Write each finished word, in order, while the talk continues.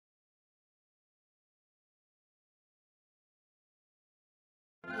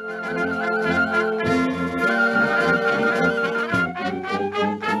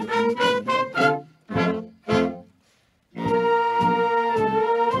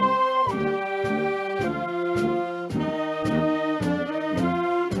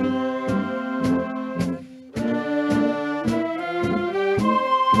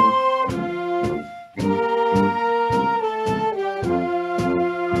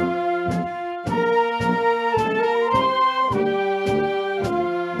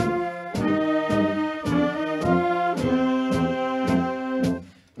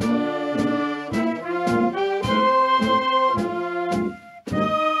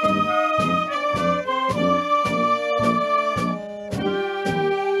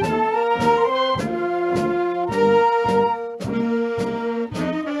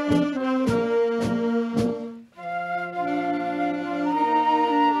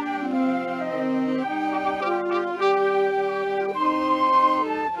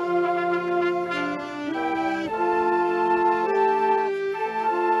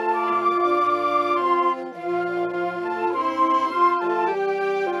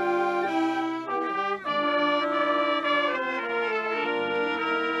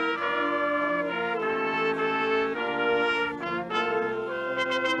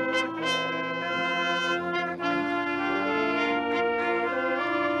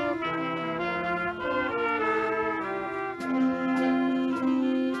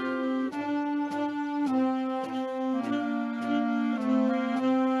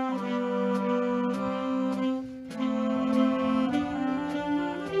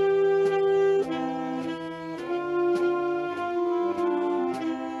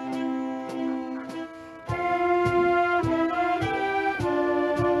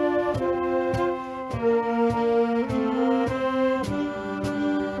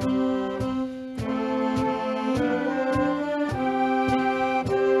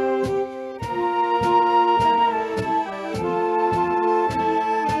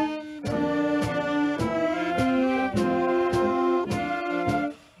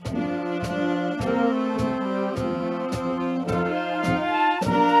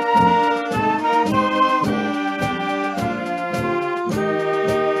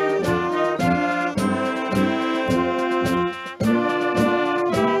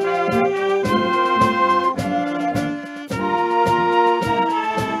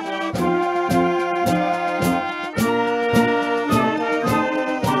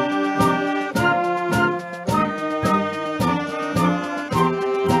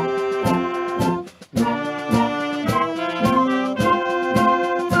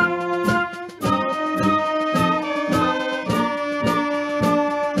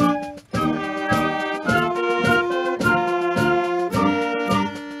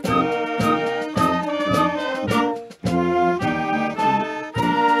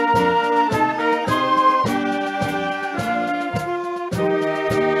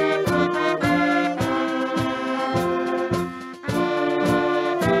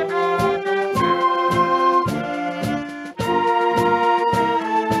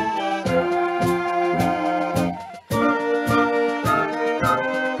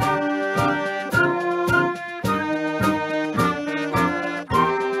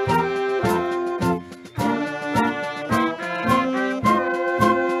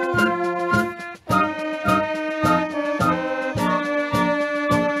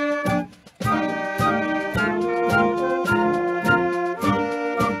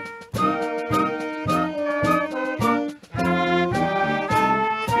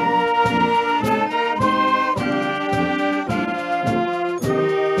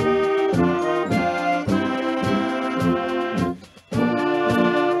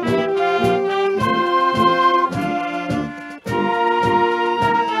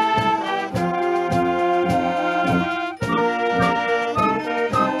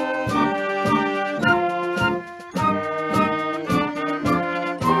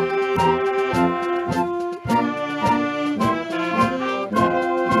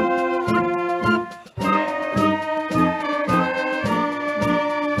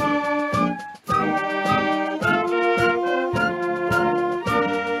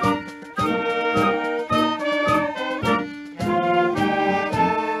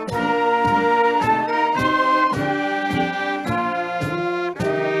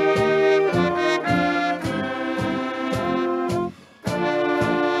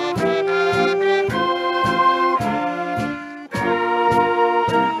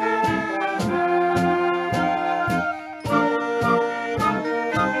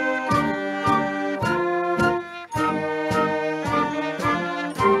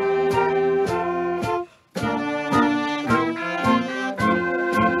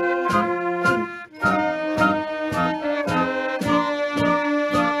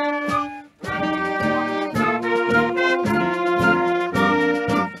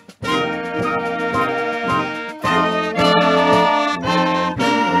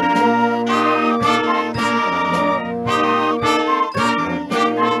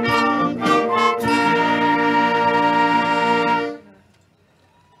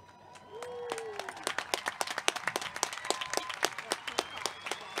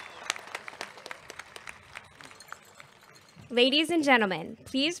Ladies and gentlemen,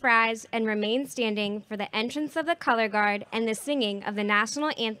 please rise and remain standing for the entrance of the color guard and the singing of the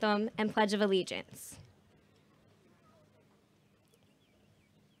national anthem and Pledge of Allegiance.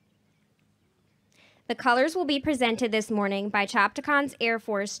 The colors will be presented this morning by Chopticon's Air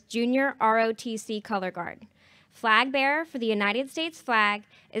Force Junior ROTC Color Guard. Flag bearer for the United States flag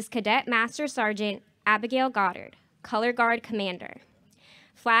is Cadet Master Sergeant Abigail Goddard, Color Guard Commander.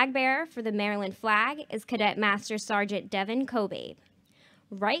 Flag bearer for the Maryland flag is Cadet Master Sergeant Devin Kobabe.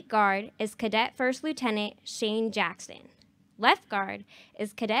 Right guard is Cadet First Lieutenant Shane Jackson. Left guard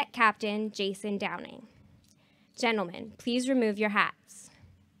is Cadet Captain Jason Downing. Gentlemen, please remove your hats.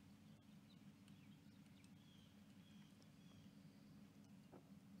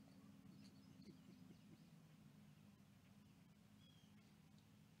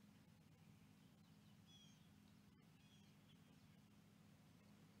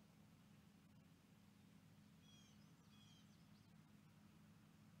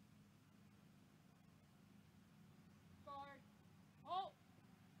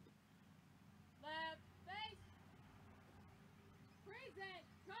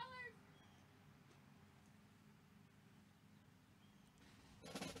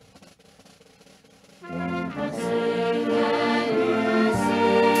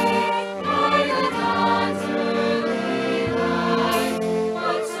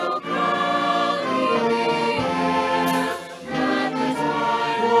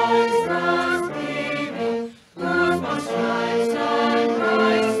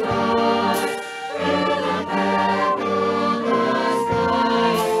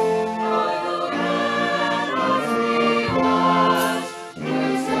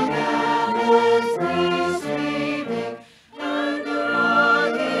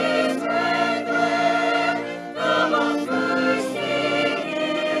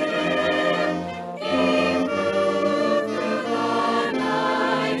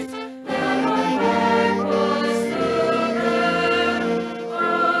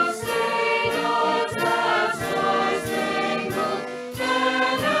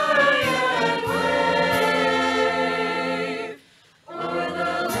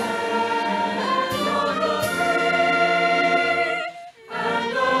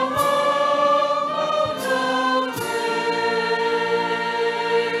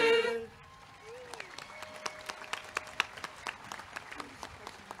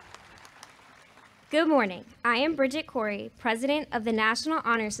 Good morning. I am Bridget Corey, President of the National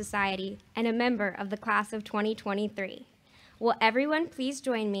Honor Society and a member of the class of 2023. Will everyone please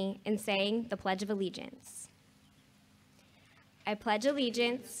join me in saying the Pledge of Allegiance? I pledge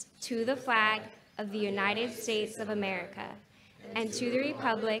allegiance to the flag of the United States of America and to the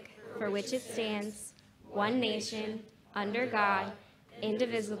republic for which it stands, one nation, under God,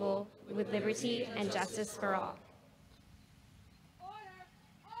 indivisible, with liberty and justice for all.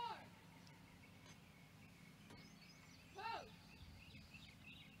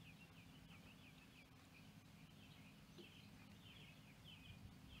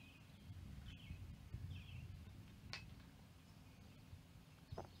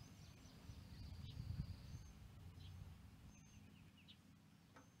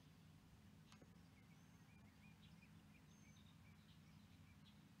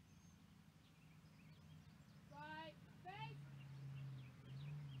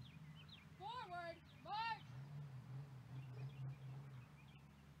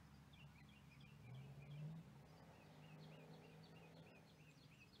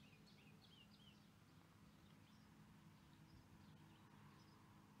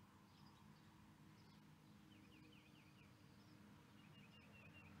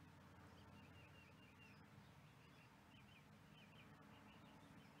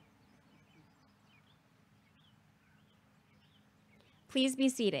 Please be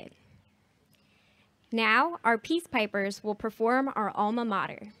seated. Now, our Peace Pipers will perform our alma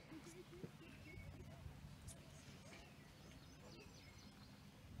mater.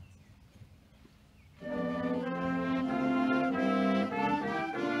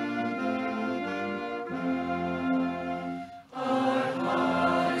 Our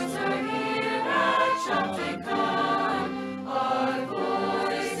hearts are here at Chopticon, our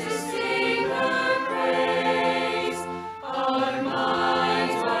voices sing her praise, our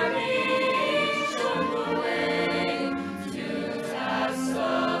minds are being shown the way to tasks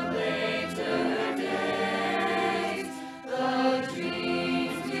of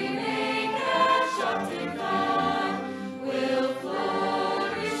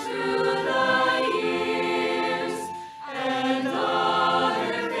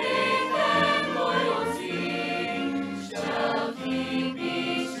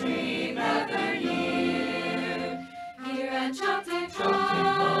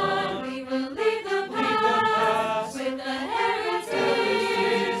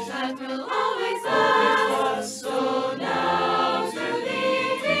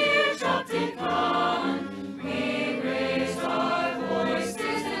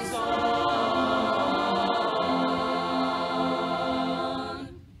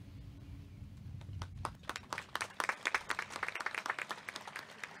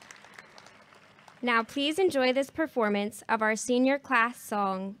Now please enjoy this performance of our senior class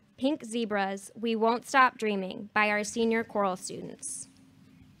song, Pink Zebras, We Won't Stop Dreaming, by our senior choral students.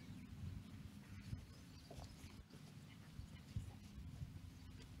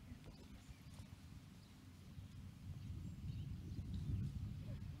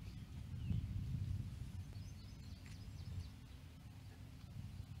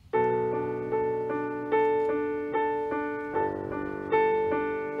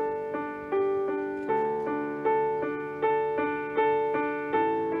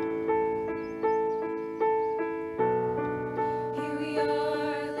 Here we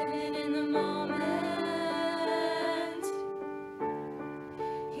are, living in the moment.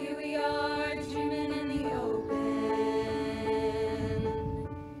 Here we are, dreaming in the open.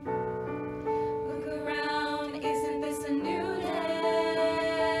 Look around, isn't this a new day?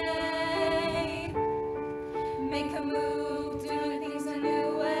 Make a move, doing things a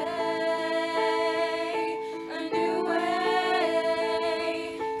new way. A new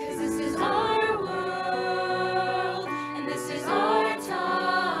way. 'Cause this is our world, and this is our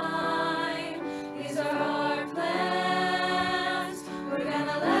time. These are our plans. We're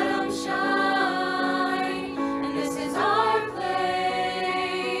gonna let them shine. And this is our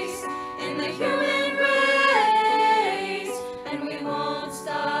place in the human race. And we won't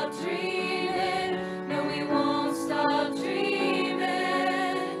stop dreaming. No, we won't stop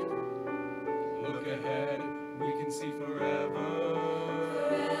dreaming. Look ahead, we can see forever.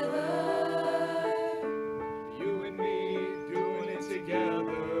 Forever. You and me doing it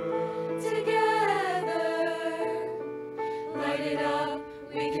together. Together, light it up,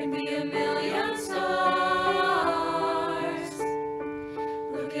 we can be a million stars.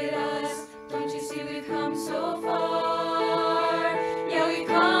 Look at us, don't you see we've come so far? Yeah, we've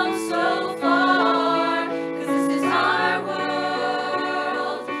come so far. 'Cause this is our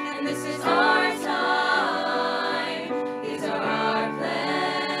world, and this is our time. These are our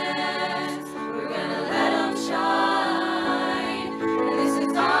plans, we're gonna let them shine. And this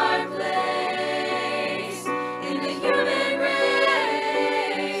is our place in the human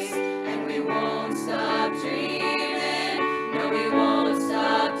race. And we won't stop dreaming. No, we won't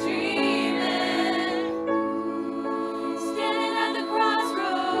stop dreaming. Standing at the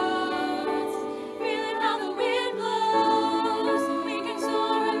crossroads, feeling how the wind blows. We can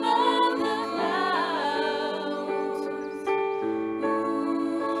soar above the clouds.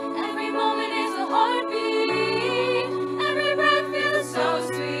 Every moment is a heartbeat. Every breath feels so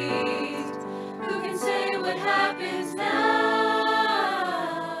sweet. Who can say what happens now?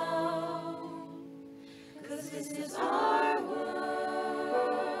 'Cause this is our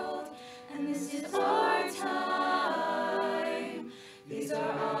world, and this is our time. These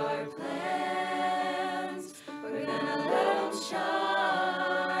are our plans. We're gonna let them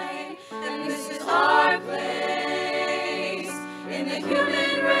shine. And this is our place in the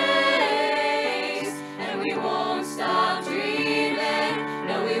human race. And we won't stop dreaming.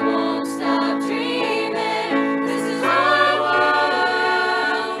 No, we won't stop dreaming. This is our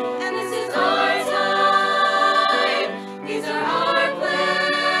world, and this is our time. These are our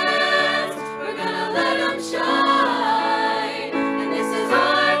plans. We're gonna let them shine. And this is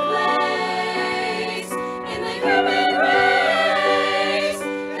our place in the human race.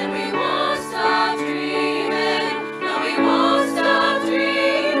 And we won't stop dreaming. No, we won't stop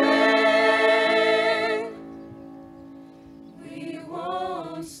dreaming. We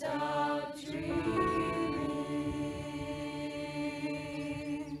won't stop dreaming.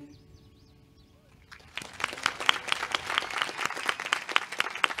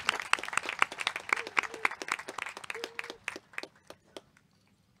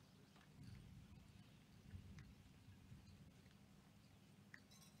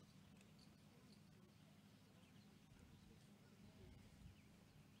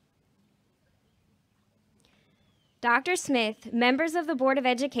 Dr. Smith, members of the Board of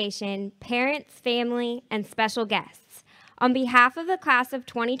Education, parents, family, and special guests. On behalf of the class of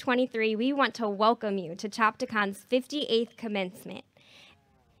 2023, we want to welcome you to Chopticon's 58th commencement.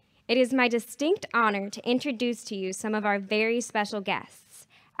 It is my distinct honor to introduce to you some of our very special guests.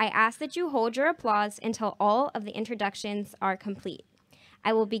 I ask that you hold your applause until all of the introductions are complete.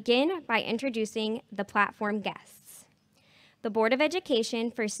 I will begin by introducing the platform guests. The Board of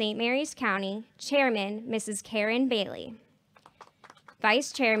Education for St. Mary's County, Chairman, Mrs. Karen Bailey.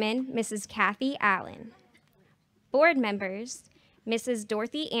 Vice Chairman, Mrs. Kathy Allen. Board members, Mrs.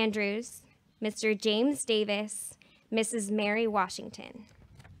 Dorothy Andrews, Mr. James Davis, Mrs. Mary Washington.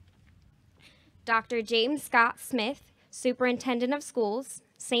 Dr. James Scott Smith, Superintendent of Schools,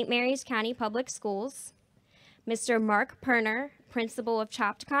 St. Mary's County Public Schools. Mr. Mark Perner, Principal of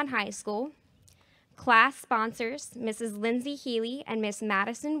Chopticon High School. Class sponsors, Mrs. Lindsay Healy and Miss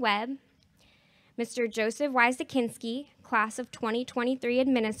Madison Webb. Mr. Joseph Wysakinski, Class of 2023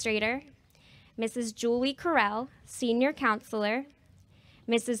 Administrator. Mrs. Julie Carell, Senior Counselor.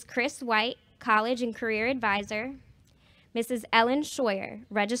 Mrs. Chris White, College and Career Advisor. Mrs. Ellen Scheuer,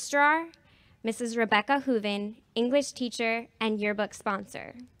 Registrar. Mrs. Rebecca Hooven, English Teacher and Yearbook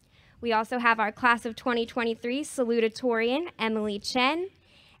Sponsor. We also have our Class of 2023 Salutatorian, Emily Chen,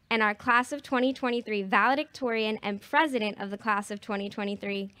 and our Class of 2023 Valedictorian and President of the Class of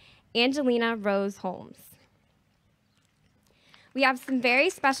 2023, Angelina Rose Holmes. We have some very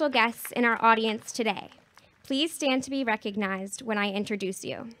special guests in our audience today. Please stand to be recognized when I introduce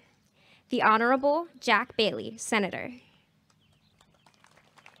you. The Honorable Jack Bailey, Senator.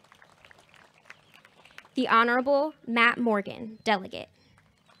 The Honorable Matt Morgan, Delegate.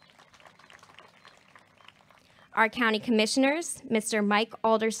 Our County Commissioners, Mr. Mike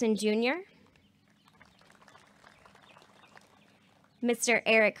Alderson Jr., Mr.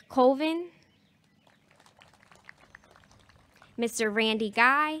 Eric Colvin, Mr. Randy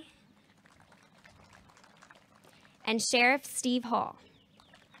Guy, and Sheriff Steve Hall.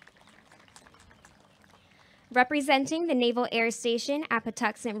 Representing the Naval Air Station at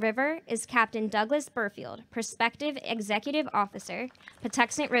Patuxent River is Captain Douglas Burfield, Prospective Executive Officer,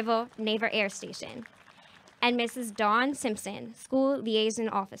 Patuxent River Naval Air Station, and Mrs. Dawn Simpson, School Liaison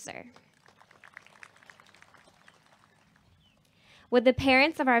Officer. Would the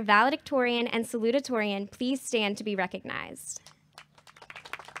parents of our valedictorian and salutatorian please stand to be recognized?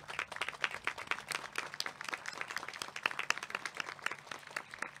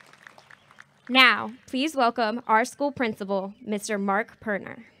 Now, please welcome our school principal, Mr. Mark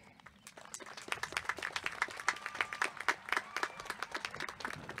Perner.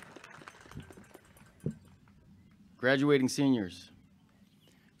 Graduating seniors,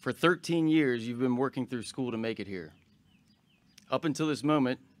 for 13 years, you've been working through school to make it here. Up until this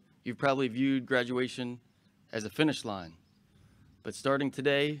moment, you've probably viewed graduation as a finish line. But starting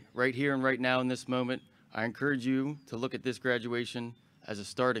today, right here and right now in this moment, I encourage you to look at this graduation as a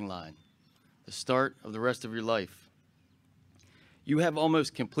starting line, the start of the rest of your life. You have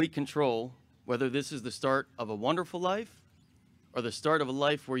almost complete control whether this is the start of a wonderful life or the start of a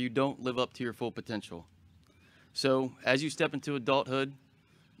life where you don't live up to your full potential. So as you step into adulthood,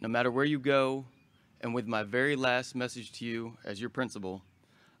 no matter where you go, and with my very last message to you as your principal,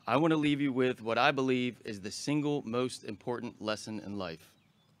 I want to leave you with what I believe is the single most important lesson in life.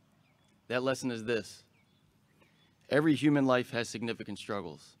 That lesson is this: every human life has significant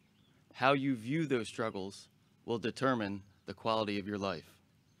struggles. How you view those struggles will determine the quality of your life.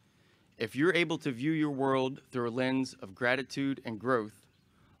 If you're able to view your world through a lens of gratitude and growth,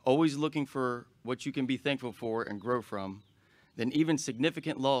 always looking for what you can be thankful for and grow from, then even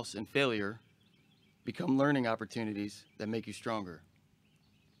significant loss and failure become learning opportunities that make you stronger.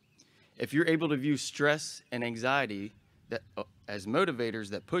 If you're able to view stress and anxiety as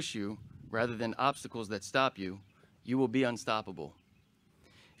motivators that push you rather than obstacles that stop you, you will be unstoppable.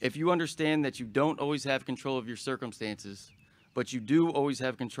 If you understand that you don't always have control of your circumstances, but you do always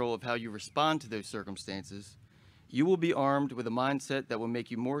have control of how you respond to those circumstances, you will be armed with a mindset that will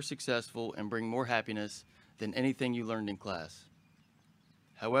make you more successful and bring more happiness than anything you learned in class.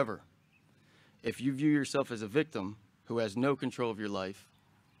 However, if you view yourself as a victim who has no control of your life,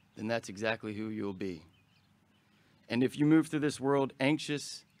 then that's exactly who you will be. And if you move through this world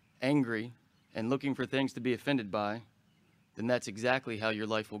anxious, angry, and looking for things to be offended by, then that's exactly how your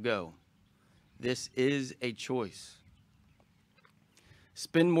life will go. This is a choice.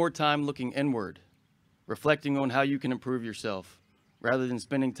 Spend more time looking inward, reflecting on how you can improve yourself, rather than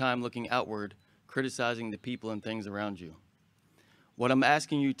spending time looking outward, criticizing the people and things around you. What I'm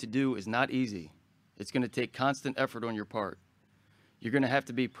asking you to do is not easy. It's going to take constant effort on your part. You're going to have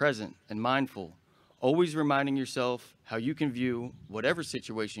to be present and mindful, always reminding yourself how you can view whatever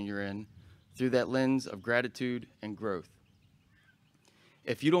situation you're in through that lens of gratitude and growth.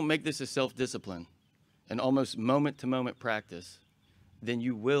 If you don't make this a self-discipline, an almost moment-to-moment practice, then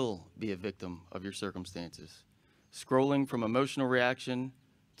you will be a victim of your circumstances, scrolling from emotional reaction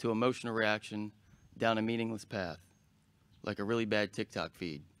to emotional reaction down a meaningless path, like a really bad TikTok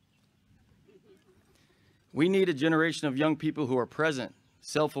feed. We need a generation of young people who are present,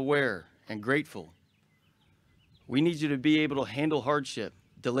 self-aware, and grateful. We need you to be able to handle hardship,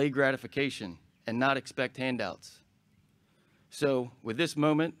 delay gratification, and not expect handouts. So, with this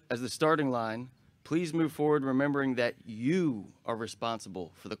moment as the starting line, please move forward remembering that you are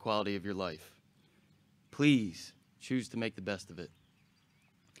responsible for the quality of your life. Please choose to make the best of it.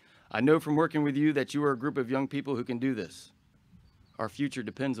 I know from working with you that you are a group of young people who can do this. Our future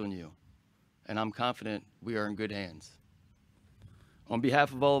depends on you. and I'm confident we are in good hands. On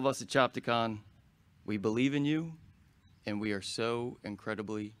behalf of all of us at Chopticon, we believe in you, and we are so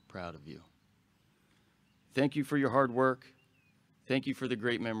incredibly proud of you. Thank you for your hard work. Thank you for the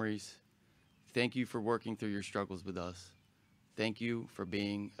great memories. Thank you for working through your struggles with us. Thank you for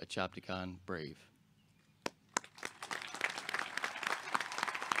being a Chopticon brave.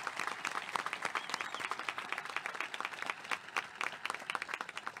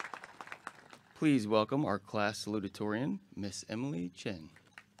 Please welcome our class salutatorian, Miss Emily Chen.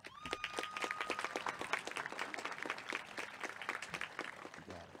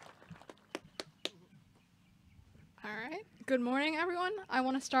 All right. Good morning, everyone. I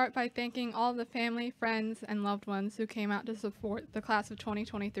want to start by thanking all of the family, friends, and loved ones who came out to support the class of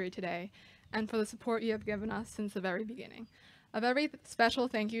 2023 today, and for the support you have given us since the very beginning. A very special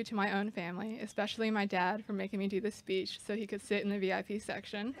thank you to my own family, especially my dad, for making me do this speech so he could sit in the VIP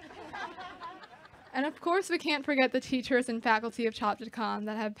section. And of course, we can't forget the teachers and faculty of Chopticon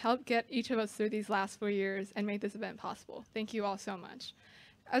that have helped get each of us through these last 4 years and made this event possible. Thank you all so much.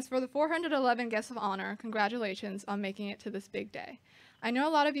 As for the 411 guests of honor, congratulations on making it to this big day. I know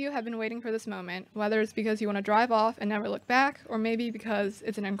a lot of you have been waiting for this moment, whether it's because you want to drive off and never look back, or maybe because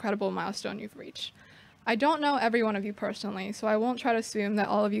it's an incredible milestone you've reached. I don't know every one of you personally, so I won't try to assume that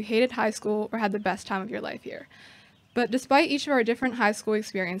all of you hated high school or had the best time of your life here. But despite each of our different high school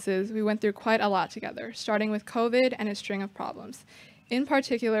experiences, we went through quite a lot together, starting with COVID and its string of problems. In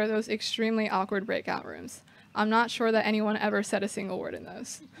particular, those extremely awkward breakout rooms. I'm not sure that anyone ever said a single word in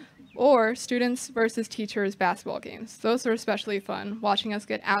those. Or students versus teachers basketball games. Those were especially fun, watching us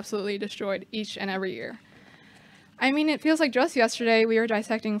get absolutely destroyed each and every year. I mean, it feels like just yesterday we were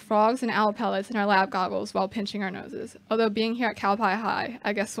dissecting frogs and owl pellets in our lab goggles while pinching our noses. Although being here at Cal Pi High,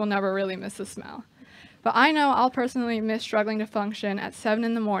 I guess we'll never really miss the smell. But I know I'll personally miss struggling to function at 7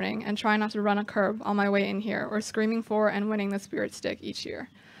 in the morning and trying not to run a curb on my way in here, or screaming for and winning the Spirit Stick each year.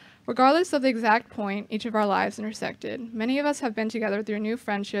 Regardless of the exact point each of our lives intersected, many of us have been together through new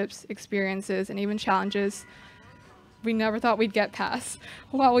friendships, experiences, and even challenges we never thought we'd get past.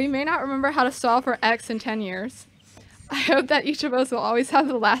 While we may not remember how to solve for X in 10 years, I hope that each of us will always have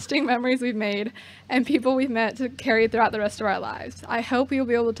the lasting memories we've made and people we've met to carry throughout the rest of our lives. I hope we will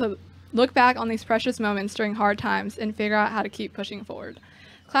be able to look back on these precious moments during hard times and figure out how to keep pushing forward.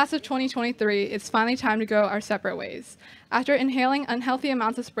 Class of 2023, it's finally time to go our separate ways. After inhaling unhealthy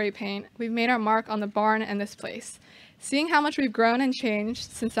amounts of spray paint, we've made our mark on the barn and this place. Seeing how much we've grown and changed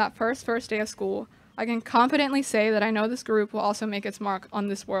since that first day of school, I can confidently say that I know this group will also make its mark on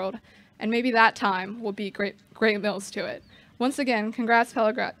this world, and maybe that time will be great mills to it. Once again, congrats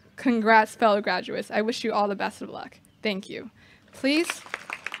fellow graduates. I wish you all the best of luck. Thank you. Please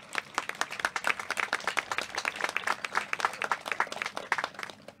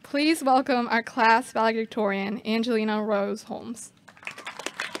welcome our class valedictorian, Angelina Rose Holmes.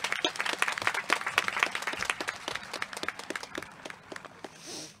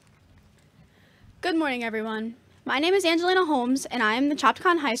 Good morning, everyone. My name is Angelina Holmes, and I am the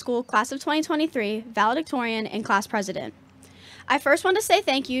Chopticon High School Class of 2023 valedictorian and class president. I first want to say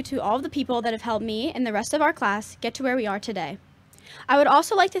thank you to all of the people that have helped me and the rest of our class get to where we are today. I would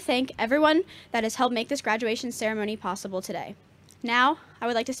also like to thank everyone that has helped make this graduation ceremony possible today. Now, I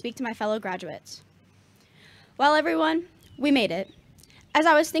would like to speak to my fellow graduates. Well, everyone, we made it. As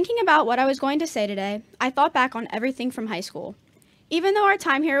I was thinking about what I was going to say today, I thought back on everything from high school. Even though our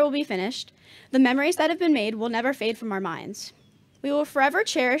time here will be finished, the memories that have been made will never fade from our minds. We will forever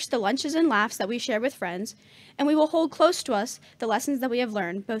cherish the lunches and laughs that we shared with friends, and we will hold close to us the lessons that we have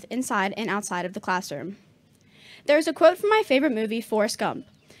learned both inside and outside of the classroom. There is a quote from my favorite movie, Forrest Gump.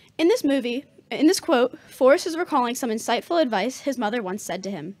 In this quote, Forrest is recalling some insightful advice his mother once said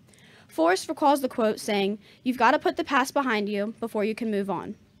to him. Forrest recalls the quote saying, "You've got to put the past behind you before you can move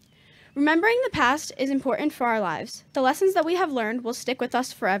on." Remembering the past is important for our lives. The lessons that we have learned will stick with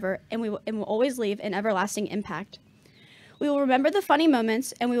us forever and will always leave an everlasting impact. We will remember the funny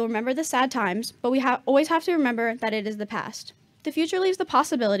moments and we will remember the sad times, but we always have to remember that it is the past. The future leaves the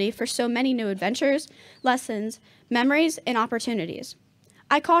possibility for so many new adventures, lessons, memories, and opportunities.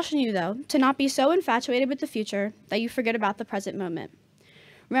 I caution you, though, to not be so infatuated with the future that you forget about the present moment.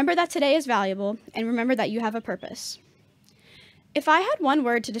 Remember that today is valuable, and remember that you have a purpose. If I had one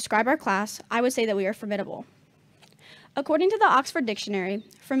word to describe our class, I would say that we are formidable. According to the Oxford Dictionary,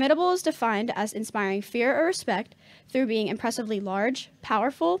 formidable is defined as inspiring fear or respect through being impressively large,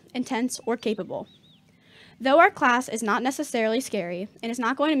 powerful, intense, or capable. Though our class is not necessarily scary and is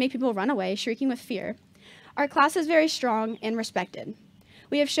not going to make people run away shrieking with fear, our class is very strong and respected.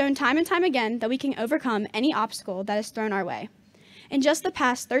 We have shown time and time again that we can overcome any obstacle that is thrown our way. In just the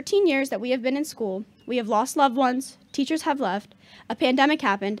past 13 years that we have been in school, we have lost loved ones, teachers have left, a pandemic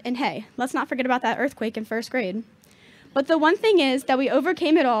happened, and hey, let's not forget about that earthquake in first grade. But the one thing is that we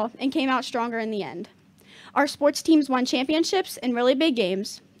overcame it all and came out stronger in the end. Our sports teams won championships and really big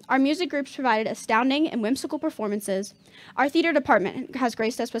games. Our music groups provided astounding and whimsical performances. Our theater department has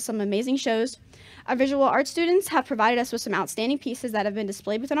graced us with some amazing shows. Our visual arts students have provided us with some outstanding pieces that have been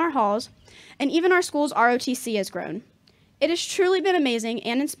displayed within our halls. And even our school's ROTC has grown. It has truly been amazing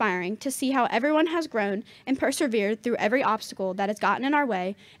and inspiring to see how everyone has grown and persevered through every obstacle that has gotten in our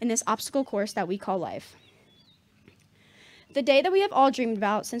way in this obstacle course that we call life. The day that we have all dreamed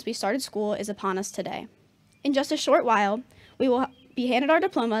about since we started school is upon us today. In just a short while, we will be handed our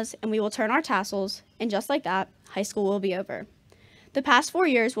diplomas and we will turn our tassels, and just like that, high school will be over. The past 4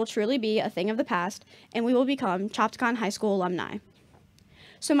 years will truly be a thing of the past, and we will become Chopticon High School alumni.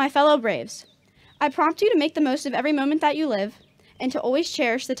 So my fellow Braves, I prompt you to make the most of every moment that you live and to always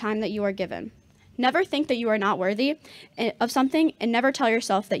cherish the time that you are given. Never think that you are not worthy of something, and never tell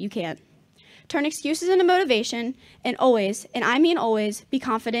yourself that you can't. Turn excuses into motivation, and always, and I mean always, be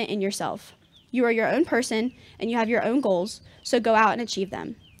confident in yourself. You are your own person, and you have your own goals, so go out and achieve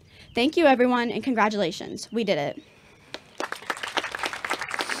them. Thank you, everyone, and congratulations. We did it.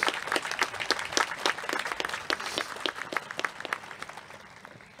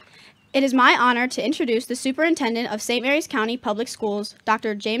 It is my honor to introduce the Superintendent of St. Mary's County Public Schools,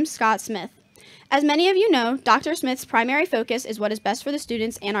 Dr. James Scott Smith. As many of you know, Dr. Smith's primary focus is what is best for the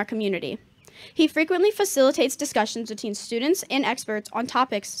students and our community. He frequently facilitates discussions between students and experts on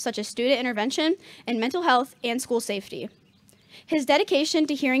topics such as student intervention and mental health and school safety. His dedication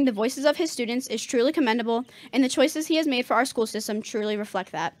to hearing the voices of his students is truly commendable, and the choices he has made for our school system truly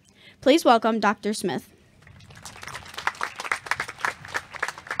reflect that. Please welcome Dr. Smith.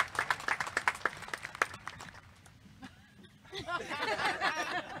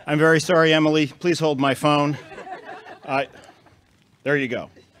 I'm very sorry, Emily. Please hold my phone. There you go.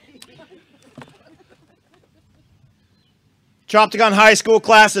 Chopticon High School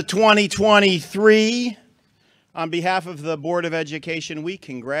class of 2023. On behalf of the Board of Education, we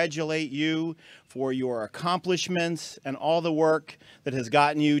congratulate you for your accomplishments and all the work that has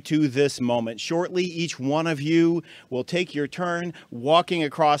gotten you to this moment. Shortly, each one of you will take your turn walking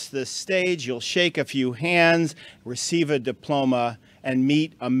across this stage. You'll shake a few hands, receive a diploma, and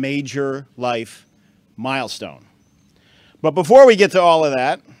meet a major life milestone. But before we get to all of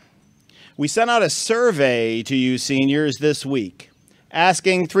that, we sent out a survey to you seniors this week,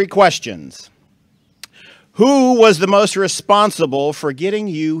 asking 3 questions. Who was the most responsible for getting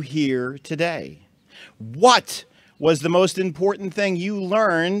you here today? What was the most important thing you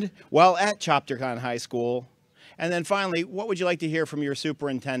learned while at Chopticon High School? And then finally, what would you like to hear from your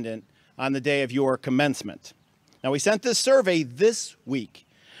superintendent on the day of your commencement? Now, we sent this survey this week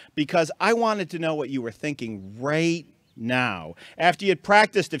because I wanted to know what you were thinking right now. After you had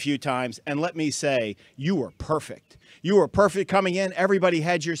practiced a few times, and let me say, you were perfect. You were perfect coming in. Everybody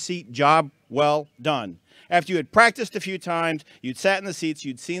had your seat. Job well done. After you had practiced a few times, you'd sat in the seats,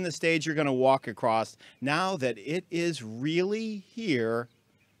 you'd seen the stage you're going to walk across. Now that it is really here,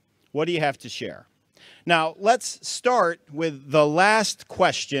 what do you have to share? Now, let's start with the last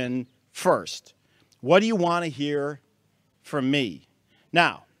question first. What do you want to hear from me?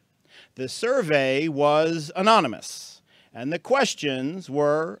 Now, the survey was anonymous, and the questions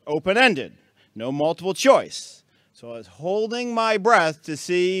were open-ended, no multiple choice. So I was holding my breath to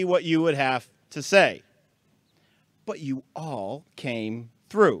see what you would have to say. But you all came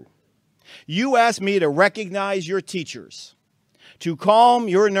through. You asked me to recognize your teachers, to calm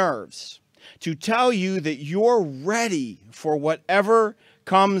your nerves, to tell you that you're ready for whatever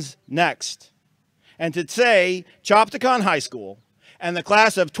comes next, and to say Chopticon High School and the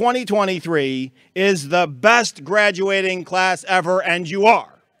class of 2023 is the best graduating class ever, and you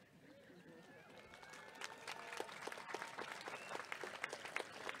are.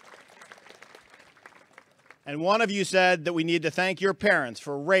 And one of you said that we need to thank your parents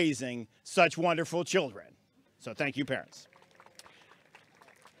for raising such wonderful children. So thank you, parents.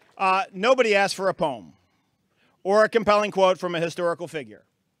 Nobody asked for a poem or a compelling quote from a historical figure.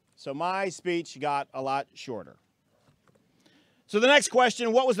 So my speech got a lot shorter. So the next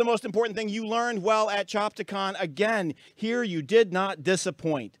question, what was the most important thing you learned while at Chopticon? Again, here you did not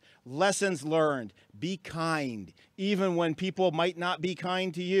disappoint. Lessons learned. Be kind, even when people might not be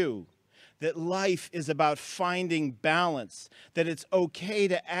kind to you. That life is about finding balance, that it's okay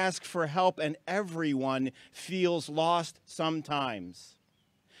to ask for help, and everyone feels lost sometimes.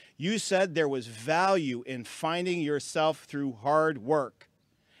 You said there was value in finding yourself through hard work,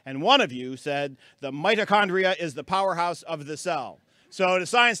 And one of you said the mitochondria is the powerhouse of the cell. So to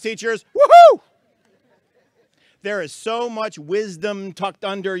science teachers, woohoo! There is so much wisdom tucked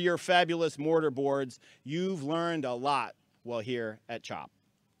under your fabulous mortar boards. You've learned a lot while here at CHOP.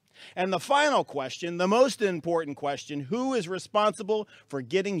 And the final question, the most important question, who is responsible for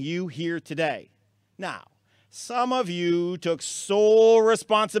getting you here today? Now, some of you took sole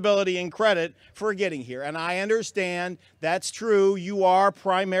responsibility and credit for getting here, and I understand that's true. You are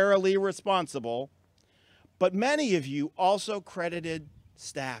primarily responsible, but many of you also credited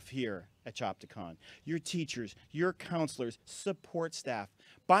staff here at Chopticon, your teachers, your counselors, support staff.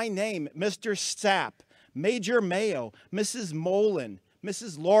 By name, Mr. Sapp, Major Mayo, Mrs. Molin,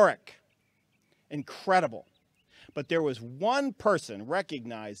 Mrs. Lorick. Incredible. But there was one person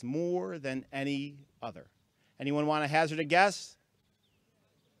recognized more than any other. Anyone want to hazard a guess?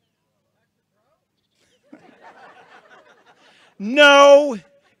 No,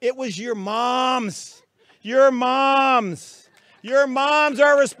 it was your moms. Your moms. Your moms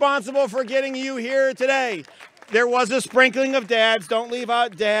are responsible for getting you here today. There was a sprinkling of dads. Don't leave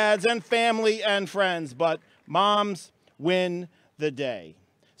out dads and family and friends, but moms win the day.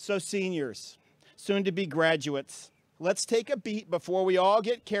 So seniors, soon-to-be graduates, let's take a beat before we all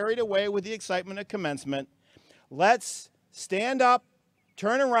get carried away with the excitement of commencement. Let's stand up,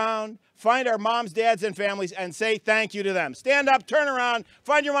 turn around, find our moms, dads, and families, and say thank you to them. Stand up, turn around,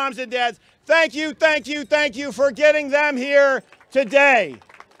 find your moms and dads. Thank you, thank you, thank you for getting them here today.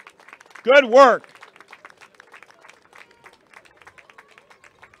 Good work.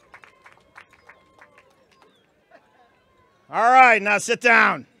 All right, now sit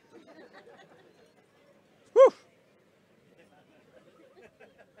down. Whew.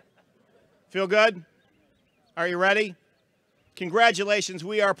 Feel good? Are you ready? Congratulations.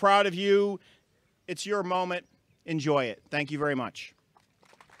 We are proud of you. It's your moment. Enjoy it. Thank you very much.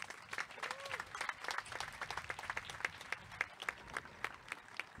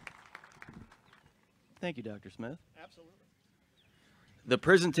 Thank you, Dr. Smith. Absolutely. The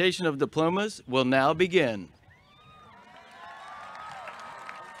presentation of diplomas will now begin.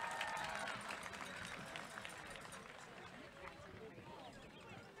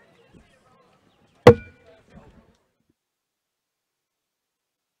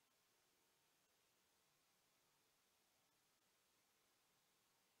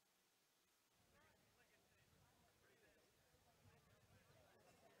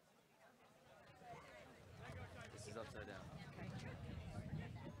 This is upside down.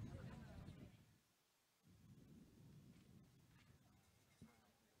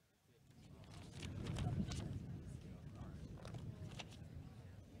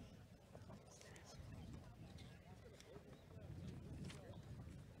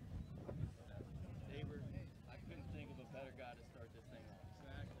 I couldn't think of a better guy to start this thing off.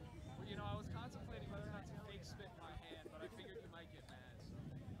 Exactly. Well, you know, I was contemplating whether or not to fake spit in my hand, but I figured you might get mad. So.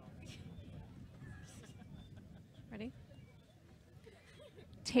 Ready?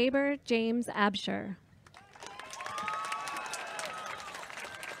 Tabor James Absher.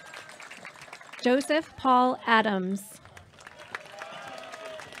 Joseph Paul Adams.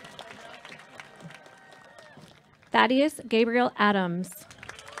 Thaddeus Gabriel Adams.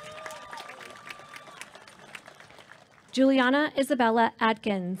 Juliana Isabella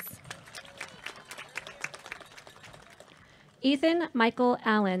Adkins. Ethan Michael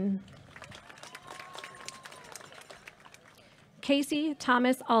Allen. Casey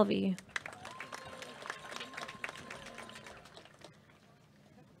Thomas Alvey.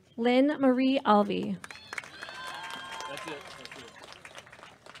 Lynn Marie Alvey. That's it.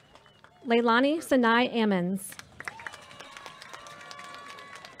 Leilani Sinai Ammons.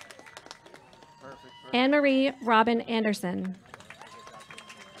 Anne-Marie Robin Anderson.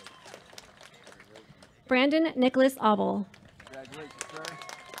 Brandon Nicholas Abel. Congratulations, sir.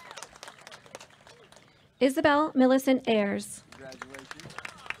 Isabel Millicent Ayers. Congratulations.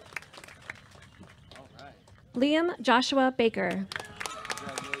 All right. Liam Joshua Baker.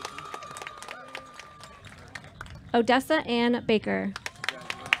 Congratulations. Odessa Ann Baker.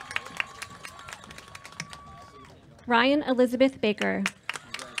 Ryan Elizabeth Baker.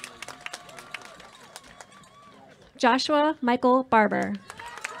 Joshua Michael Barber.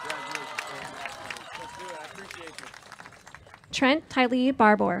 Trent Tylee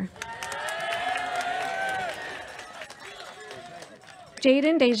Barbour.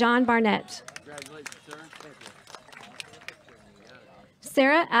 Jaden Dejan Barnett. Congratulations, sir.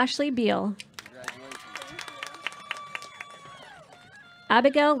 Sarah Ashley Beal.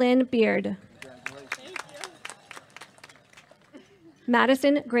 Abigail Lynn Beard.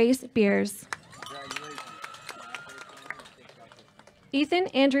 Madison Grace Beers. Ethan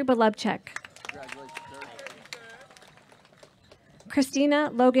Andrew Belubchek. Christina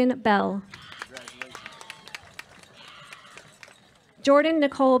Logan Bell. Jordan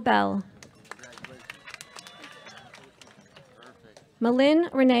Nicole Bell. Malin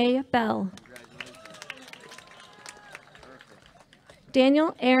Renee Bell.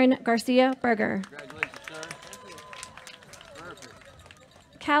 Daniel Aaron Garcia Berger.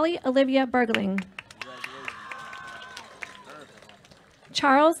 Callie Olivia Bergling.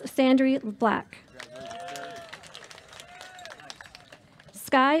 Charles Sandry Black.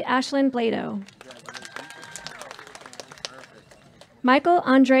 Sky Ashlyn Blado. Michael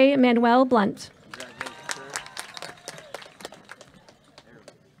Andre Manuel Blunt.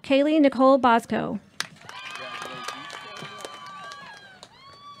 Kaylee Nicole Bosco.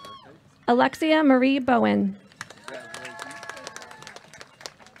 Alexia Marie Bowen.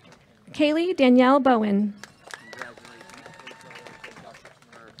 Kaylee Danielle Bowen.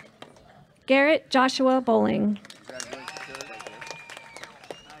 Garrett Joshua Bowling.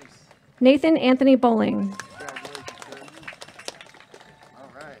 Nathan Anthony Bowling.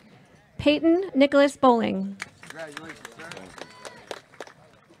 Peyton Nicholas Bowling.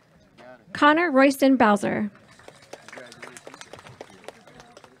 Connor Royston Bowser.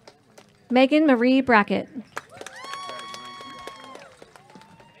 Megan Marie Brackett.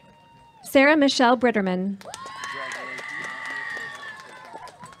 Sarah Michelle Britterman.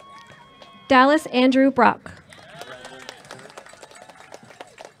 Dallas Andrew Brock.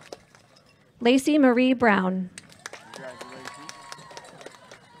 Lacey Marie Brown.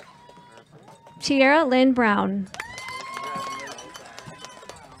 Tiara Lynn Brown.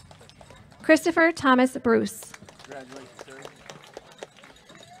 Christopher Thomas Bruce.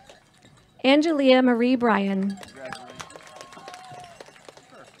 Angelia Marie Bryan.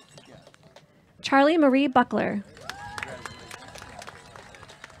 Charlie Marie Buckler.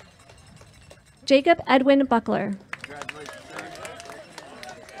 Jacob Edwin Buckler.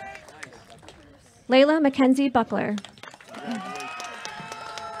 Layla Mackenzie Buckler.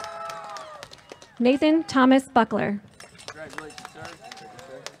 Nathan Thomas Buckler.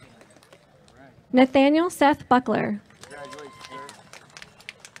 Nathaniel Seth Buckler.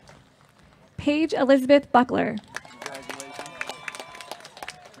 Paige Elizabeth Buckler.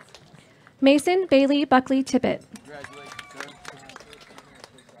 Mason Bailey Buckley Tippett.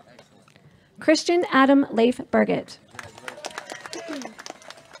 Christian Adam Leif Burgett.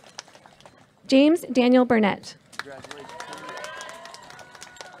 James Daniel Burnett.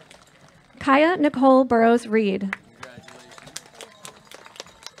 Kaya Nicole Burrows Reed.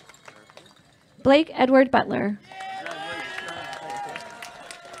 Blake Edward Butler.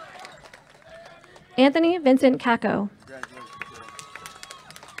 Anthony Vincent Cacco.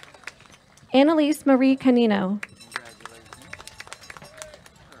 Annalise Marie Canino.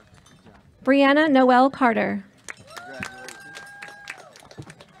 Brianna Noel Carter.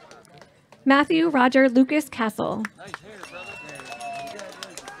 Matthew Roger Lucas Castle.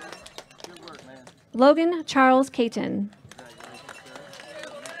 Logan Charles Caton.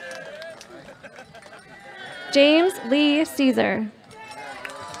 James Lee Caesar.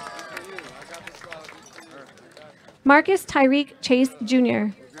 Marcus Tyreek Chase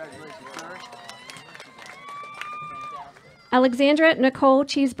Jr. Alexandra Nicole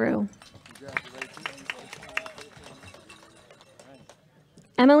Cheesebrew.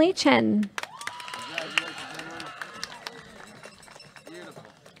 Emily Chen.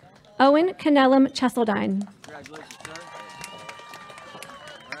 Owen Canellum Cheseldine.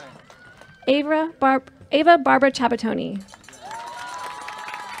 Ava Barbara Chabatoni.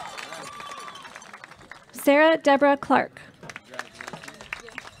 Sarah Deborah Clark.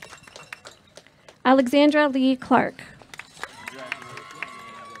 Alexandra Lee Clark.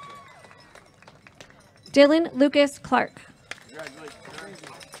 Dylan Lucas Clark.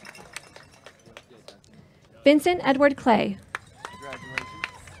 Vincent Edward Clay.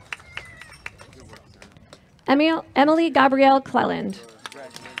 Emily Gabrielle Cleland.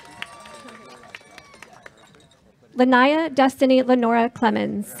 Lanaya Destiny Lenora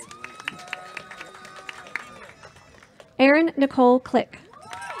Clemens. Erin Nicole Click.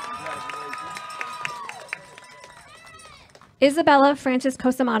 Isabella Francis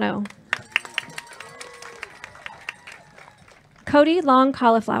Cosimano. Cody Long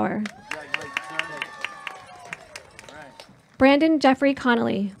Cauliflower. Brandon Jeffrey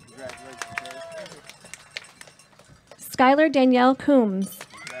Connolly. Skylar Danielle Coombs.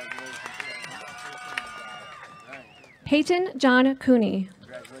 Peyton John Cooney.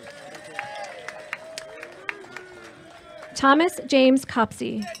 Thomas James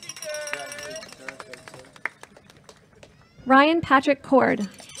Copsey. Ryan Patrick Cord.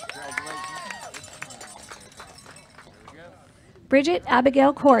 Bridget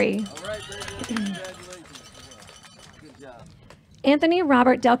Abigail Corey. Anthony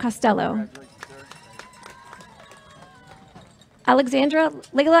Robert Del Costello.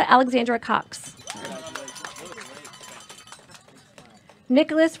 Layla Alexandra Cox.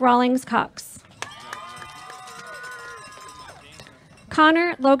 Nicholas Rawlings Cox.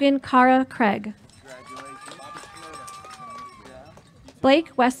 Connor Logan Cara Craig.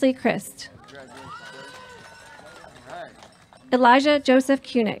 Blake Wesley Christ. Elijah Joseph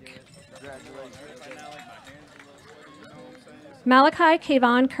Kunick. Malachi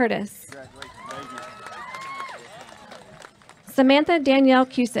Kayvon Curtis. Samantha Danielle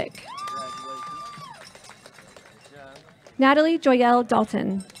Cusick. Natalie Joyelle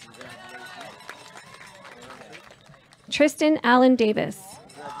Dalton. Tristan Allen Davis.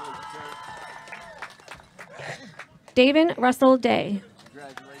 David Russell Day.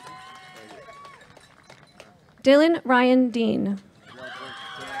 Dylan Ryan Dean.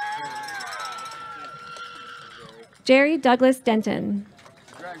 Jerry Douglas Denton.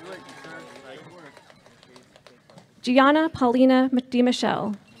 Gianna Paulina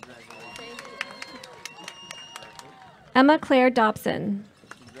DiMichelle. Emma Claire Dobson.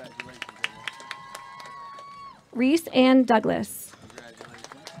 Reese Ann Douglas.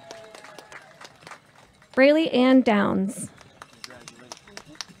 Braylee Ann Downs.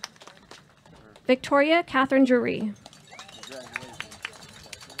 Victoria Catherine Drury.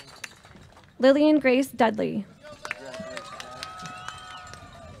 Lillian Grace Dudley.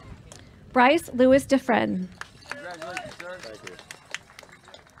 Bryce Lewis Dufresne.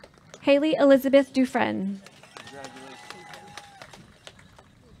 Haley Elizabeth Dufresne.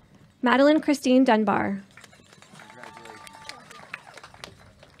 Madeline Christine Dunbar.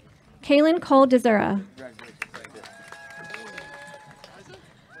 Kaylin Cole Desura.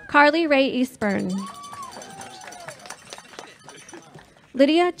 Carly Ray Eastburn.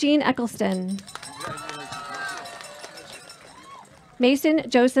 Lydia Jean Eccleston. Mason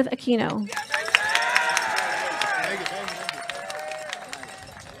Joseph Aquino.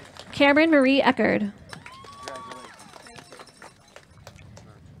 Cameron Marie Eckerd.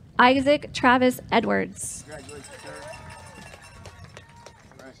 Isaac Travis Edwards.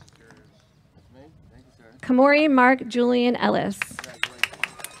 Kamori Mark Julian Ellis.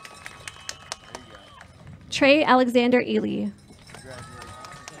 Trey Alexander Ely.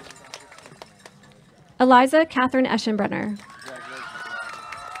 Eliza Catherine Eschenbrenner.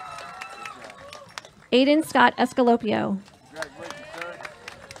 Aiden Scott Escalopio.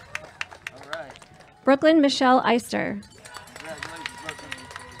 Brooklyn Michelle Eister.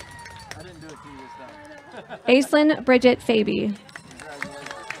 Aislinn Bridget Faby.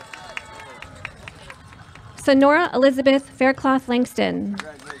 Sonora Elizabeth Faircloth Langston.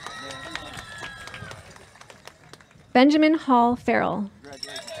 Benjamin Hall Farrell.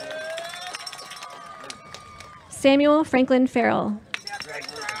 Samuel Franklin Farrell.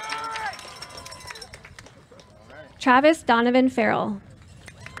 Travis Donovan Farrell.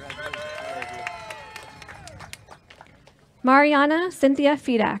 Mariana Cynthia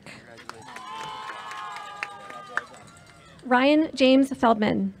Fedak. Ryan James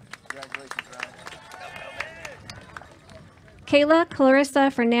Feldman. Kayla Clarissa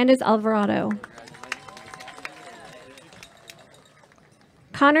Fernandez Alvarado.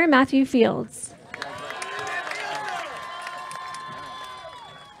 Connor Matthew Fields.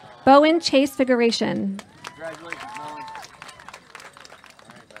 Bowen Chase Figuration.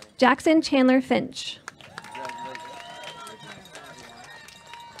 Jackson Chandler Finch.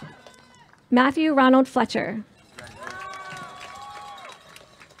 Matthew Ronald Fletcher.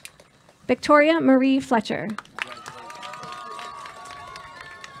 Victoria Marie Fletcher.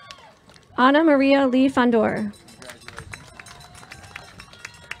 Anna Maria Lee Fondor.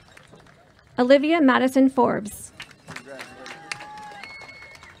 Olivia Madison Forbes.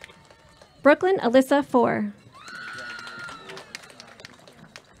 Brooklyn Alyssa Four.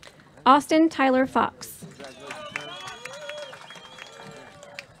 Austin Tyler Fox.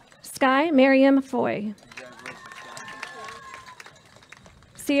 Sky Miriam Foy.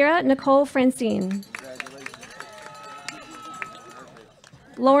 Sierra Nicole Francine.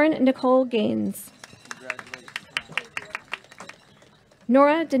 Lauren Nicole Gaines.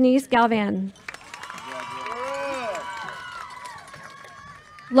 Nora Denise Galvan.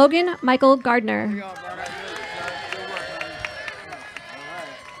 Logan Michael Gardner.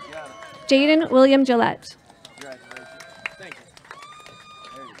 Jaden William Gillette.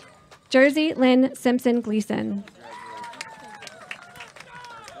 Jersey Lynn Simpson Gleason.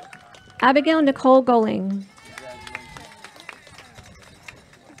 Abigail Nicole Goling.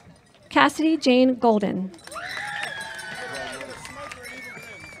 Cassidy Jane Golden.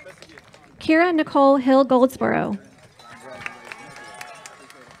 Kira Nicole Hill Goldsboro.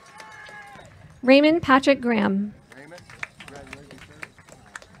 Raymond Patrick Graham.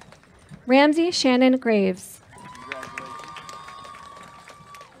 Ramsey Shannon Graves.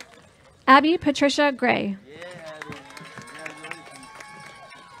 Abby Patricia Gray.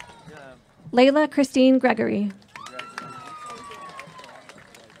 Layla Christine Gregory.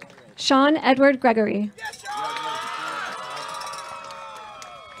 Sean Edward Gregory.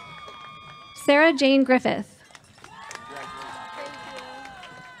 Sarah Jane Griffith.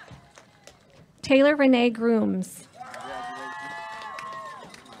 Taylor Renee Grooms.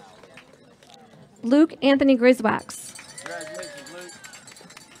 Luke Anthony Griswax.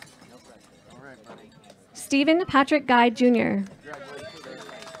 Stephen Patrick Guy Jr.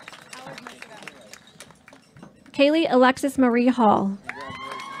 Kaylee Alexis Marie Hall.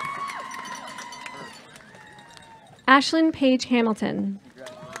 Ashlyn Paige Hamilton.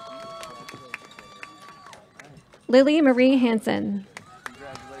 Lily Marie Hansen.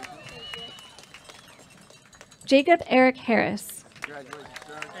 Jacob Eric Harris.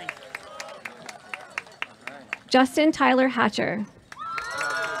 Justin Tyler Hatcher.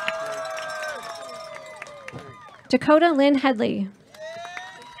 Dakota Lynn Headley.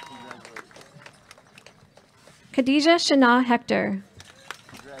 Khadijah Shana Hector.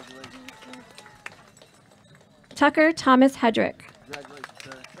 Tucker Thomas Hedrick.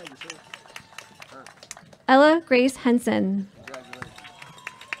 Ella Grace Henson.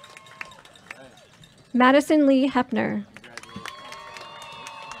 Madison Lee Hepner.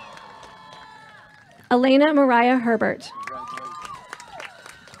 Elena Mariah Herbert.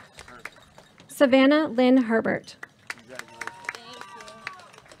 Savannah Lynn Herbert.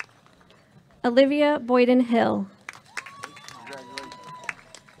 Olivia Boyden Hill.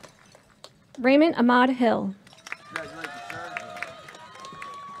 Raymond Ahmad Hill.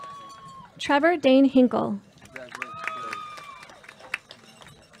 Trevor Dane Hinkle.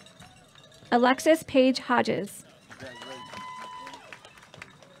 Alexis Paige Hodges.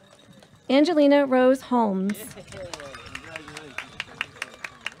 Angelina Rose Holmes.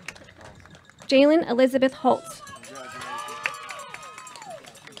 Jalen Elizabeth Holt.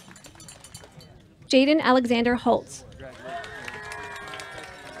 Jaden Alexander Holt.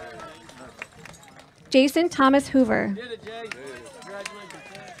 Jason Thomas Hoover.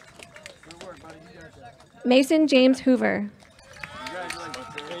 Mason James Hoover.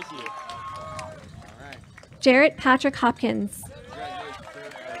 Jarrett Patrick Hopkins.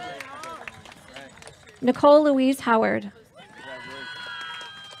 Nicole Louise Howard.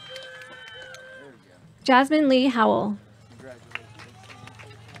 Jasmine Lee Howell.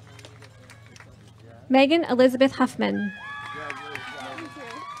 Megan Elizabeth Huffman.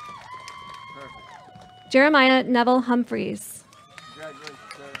 Jeremiah Neville Humphreys.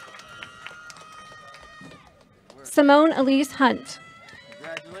 Simone Elise Hunt.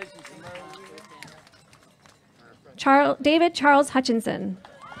 David Charles Hutchinson.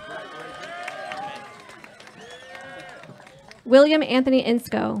 William Anthony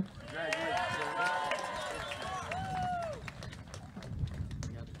Insco.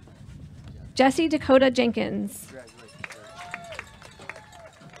 Jesse Dakota Jenkins.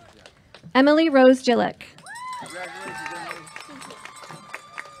 Emily Rose Gillick.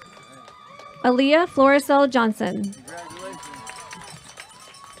 Aaliyah Floricel Johnson.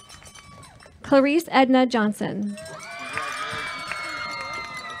 Clarice Edna Johnson.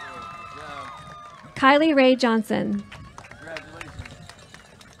 Kylie Ray Johnson.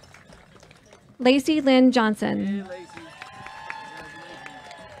 Lacey Lynn Johnson.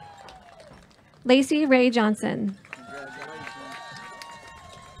 Lacey Ray Johnson.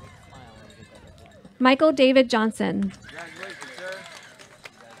 Michael David Johnson.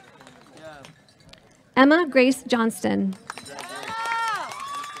 Emma Grace Johnston.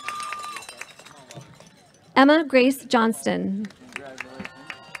 Emma Grace Johnston.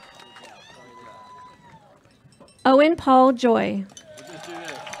 Owen Paul Joy.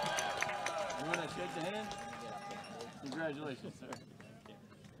 Congratulations, sir.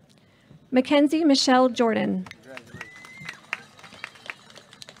 Mackenzie Michelle Jordan.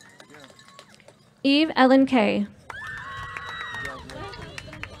 Eve Ellen Kay.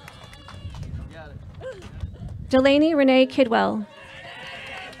 Delaney Renee Kidwell.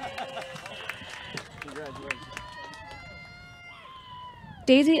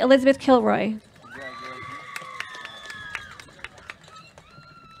 Daisy Elizabeth Kilroy.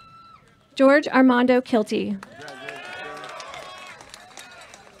 George Armando Kilty.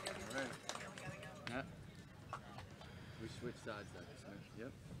 We switch sides, Dr. Smith.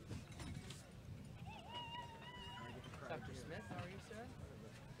 Yep.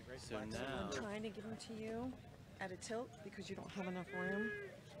 So I'm now, trying to give them to you at a tilt because you don't have enough room.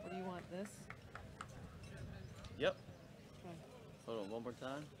 Or do you want this? yep. Hold on, one more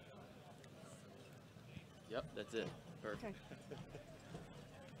time. Yep, that's it. Perfect. Okay.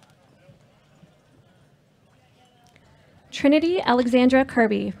 Trinity Alexandra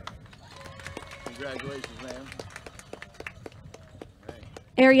Kirby. Congratulations, ma'am. All right.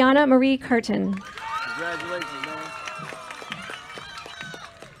 Ariana Marie Curtin. Congratulations, ma'am.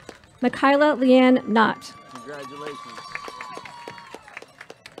 Michaela Leanne Knott. Congratulations.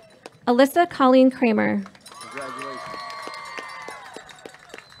 Alyssa Colleen Kramer. Congratulations.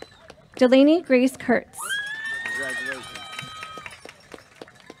 Delaney Grace Kurtz. Congratulations.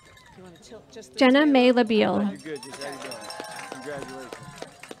 You want to tilt just the Jenna tail? May Labille. You're good. Just how you doing? Congratulations.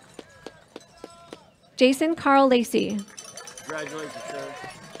 Jason Carl Lacey. Congratulations, sir.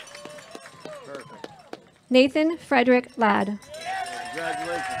 Perfect. Nathan Frederick Ladd.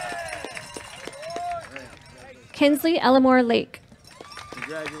 Congratulations. Kinsley Ellamore Lake.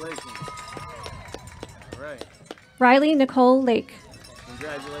 Congratulations. All right. Riley Nicole Lake.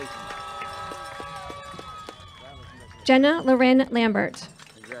 Congratulations. Jenna Loren Lambert.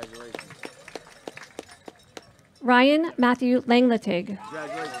 Congratulations. Ryan Matthew Langlatig.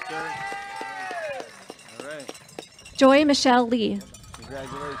 Congratulations, sir. All right. Joy Michelle Lee.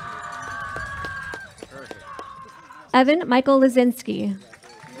 Congratulations. Perfect. Evan Michael Lazinski.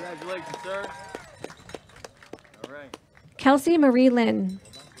 Congratulations, sir. All right. Kelsey Marie Lynn.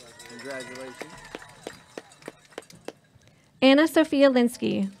 Congratulations. Anna Sophia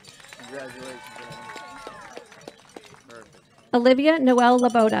Linsky. Congratulations, Anna. Perfect. Olivia Noel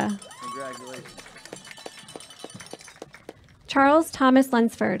Laboda. Congratulations. Charles Thomas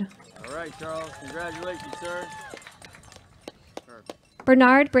Lunsford. All right, Charles. Congratulations, sir. Perfect.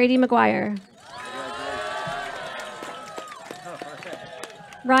 Bernard Brady McGuire. Congratulations. All right.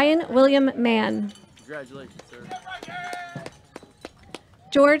 Ryan William Mann. Congratulations, sir.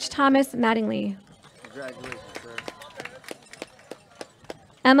 George Thomas Mattingly. Congratulations, sir.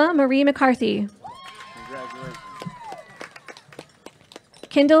 Emma Marie McCarthy. Congratulations.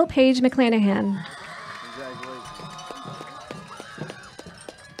 Kendall Page McClanahan. Congratulations.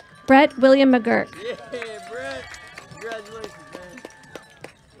 Brett William McGurk. Yeah, Brett. Congratulations, man.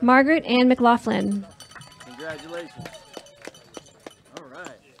 Margaret Ann McLaughlin. Congratulations. All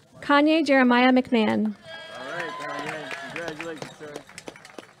right. Kanye Jeremiah McMahon. All right, Kanye. Congratulations, sir.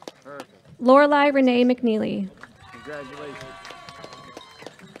 Perfect. Lorelei Renee McNeely. Congratulations.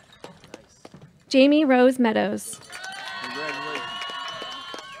 Jamie Rose Meadows. Congratulations.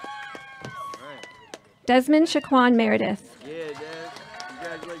 All right. Desmond Shaquan Meredith. Yeah, Dad.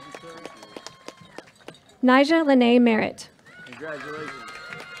 Congratulations, sir. Nija Lene Merritt. Congratulations.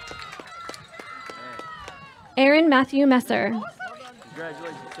 All right. Aaron Matthew Messer.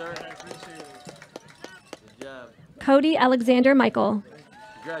 Congratulations, sir. Good job. Cody Alexander Michael.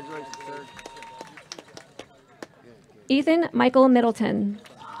 Congratulations, sir. Ethan Michael Middleton.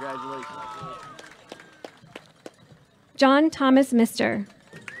 Congratulations. John Thomas Mister.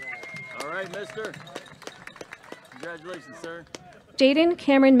 All right, mister. Congratulations, sir. Jaden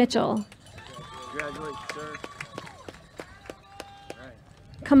Cameron Mitchell. Congratulations, sir. All right.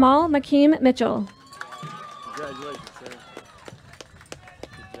 Kamal Makeem Mitchell. Congratulations, sir.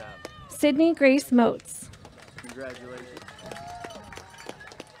 Good job. Sydney Grace Moats. Congratulations.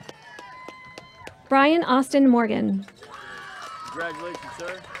 Brian Austin Morgan. Congratulations,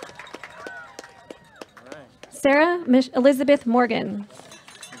 sir. All right. Sarah Elizabeth Morgan.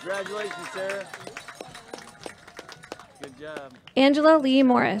 Congratulations, Sarah. Good job. Angela Lee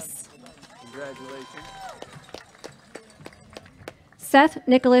Morris. Congratulations. Seth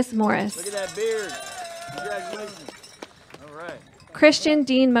Nicholas Morris. Look at that beard. Congratulations. All right. Christian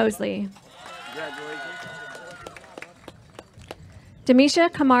Dean Mosley. Congratulations. Demisha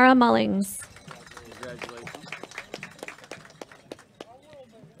Kamara Mullings. Congratulations.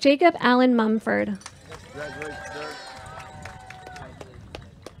 Jacob Allen Mumford. Congratulations, sir.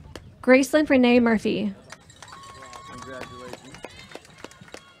 Graceland Renee Murphy. Congratulations.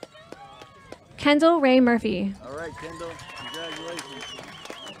 Kendall Ray Murphy. All right, Kendall. Congratulations.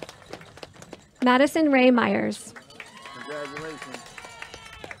 Madison Ray Myers. Congratulations.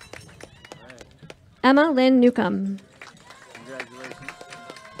 All right. Emma Lynn Newcomb. Congratulations.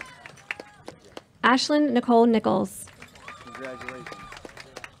 Ashlyn Nicole Nichols. Congratulations.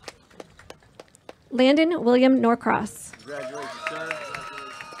 Landon William Norcross. Congratulations, sir.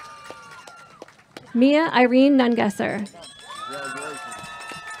 Mia Irene Nungesser. Congratulations.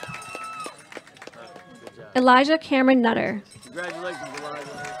 Good job. Elijah Cameron Nutter. Congratulations,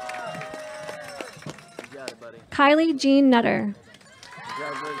 Elijah. You got it, buddy. Kylie Jean Nutter.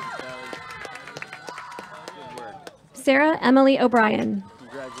 Congratulations, Sarah Emily O'Brien.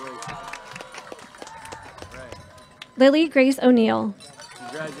 Congratulations. Right. Lily Grace O'Neill.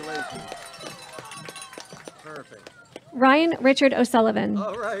 Congratulations. Perfect. Ryan Richard O'Sullivan.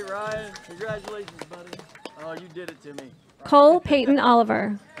 All right, Ryan. Congratulations, buddy. Oh, you did it to me. Cole Peyton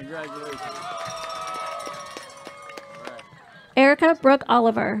Oliver. Congratulations. All right. Erica Brooke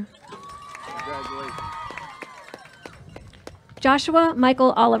Oliver. Congratulations. Joshua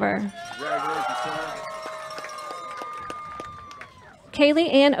Michael Oliver. Congratulations, son.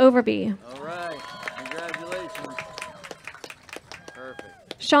 Kaylee Ann Overby. All right. Congratulations. Perfect.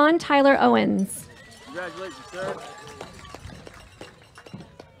 Sean Tyler Owens. Congratulations, sir.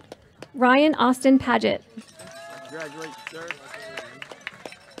 Ryan Austin Paget. Congratulations, sir.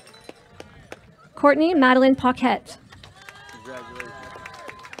 Courtney Madeline Paquette. Congratulations.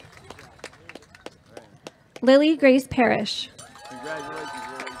 Right. Lily Grace Parrish. Congratulations,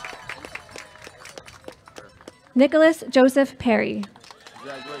 Lily. Nicholas Joseph Perry.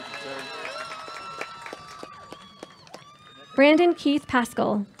 Congratulations, sir. Brandon Keith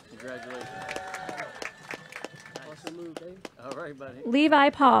Pascal. Congratulations. Awesome move, baby. All right, buddy. Levi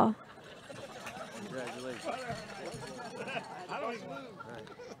Paul. Congratulations.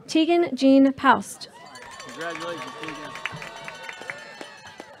 Tegan Jean Paust. Congratulations, Tegan.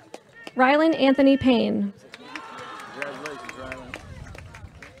 Rylan Anthony Payne. Congratulations, Rylan.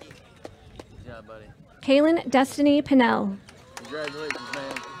 Good job, buddy. Kaylin Destiny Pinnell. Congratulations,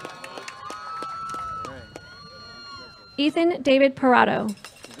 man. All right. Ethan David Parado.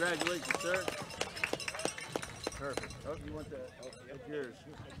 Congratulations, sir. Perfect. Oh, you want that? Oh, that's yours.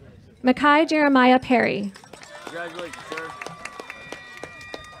 Mackay Jeremiah Perry. Congratulations, sir.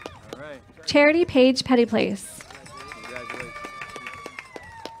 All right. Charity Page Pettyplace. Congratulations.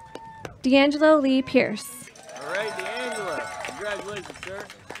 D'Angelo Lee Pierce. All right, D'Angela. Congratulations, sir.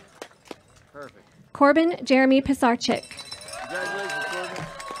 Perfect. Corbin Jeremy Pisarchik. Congratulations, Corbin.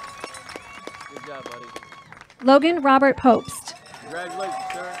 Good job, buddy. Logan Robert Popst. Congratulations,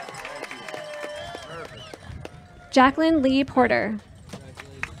 sir. Perfect. Jacqueline Lee Porter.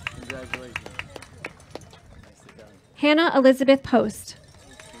 Congratulations. Nicely done. Hannah Elizabeth Post.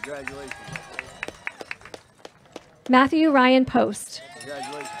 Congratulations. Matthew Ryan Post.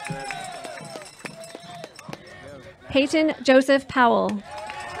 Congratulations, sir. Peyton Joseph Powell.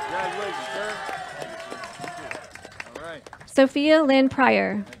 Congratulations, sir. All right. Sophia Lynn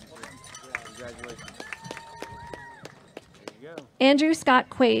Pryor. Congratulations. There you go. Andrew Scott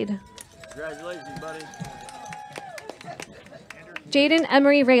Quaid. Congratulations, buddy. Jaden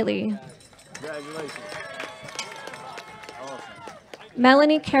Emery Rayleigh. Congratulations. Awesome.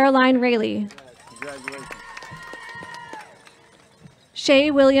 Melanie Caroline Rayleigh. Congratulations.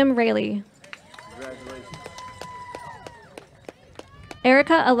 Shay William Rayleigh. Congratulations.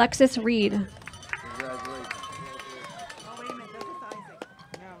 Erica Alexis Reed. Congratulations. Oh, wait a minute. This is Isaac.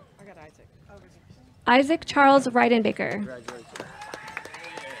 No, I got Isaac. Over here. Isaac Charles Reidenbaker. Congratulations. All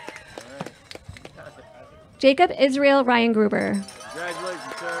right. Jacob Israel Ryan Gruber.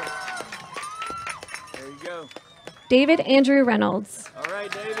 Congratulations, sir. There you go. David Andrew Reynolds. All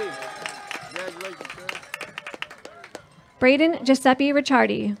right, Davey. Congratulations, sir. Braden Giuseppe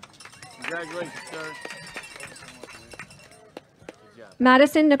Ricciardi. Congratulations, sir. Good job.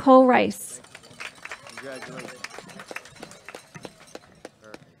 Madison Nicole Rice. Congratulations.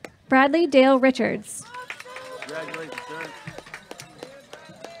 Perfect. Bradley Dale Richards. Congratulations, sir.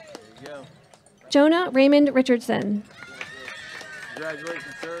 There you go. Jonah Raymond Richardson.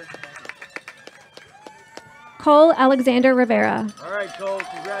 Congratulations, sir. Cole Alexander Rivera. All right, Cole.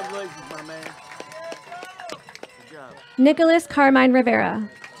 Congratulations, my man. Good job. Nicholas Carmine Rivera.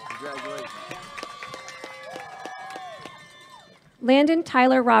 Congratulations. Landon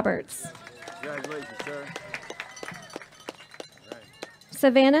Tyler Roberts. Congratulations, sir. All right.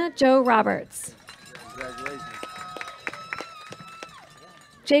 Savannah Joe Roberts. Congratulations.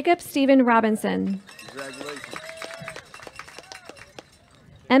 Jacob Stephen Robinson. Congratulations.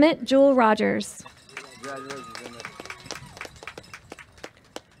 Emmett Jewel Rogers. Congratulations, Emmett.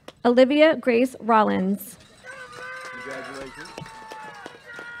 Olivia Grace Rollins. Congratulations.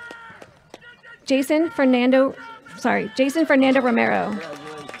 Jason Fernando Romero.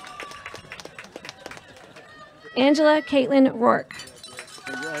 Congratulations. Angela Caitlin Rourke.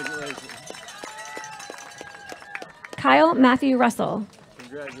 Congratulations. Kyle Matthew Russell.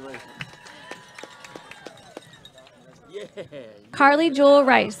 Congratulations. Yeah. Carly Jewel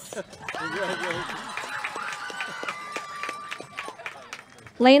Rice. Congratulations.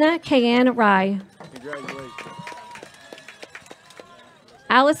 Lena Kayanne Rye. Congratulations.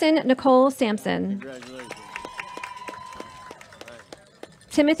 Allison Nicole Sampson. Congratulations.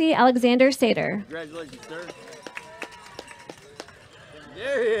 Timothy Alexander Sater. Congratulations, sir.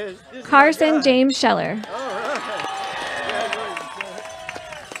 There he is. This is my Carson guy. James Scheller. All right.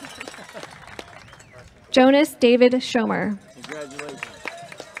 Jonas David Schomer. Congratulations.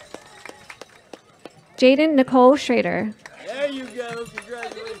 Jaden Nicole Schrader. There you go.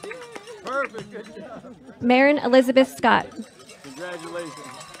 Congratulations. Perfect. Good job. Marin Elizabeth Scott. Congratulations.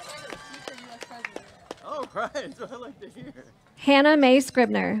 Oh, right. That's what I like to hear. Hannah Mae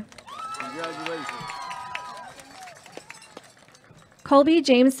Scribner. Congratulations. Colby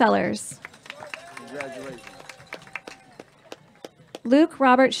James Sellers. Congratulations. Luke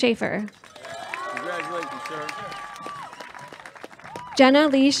Robert Schaefer. Congratulations, sir. Jenna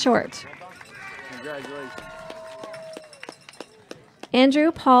Lee Short. Congratulations.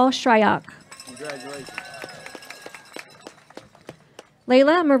 Andrew Paul Shryock. Congratulations.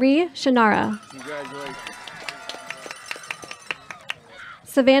 Layla Marie Shinara. Congratulations.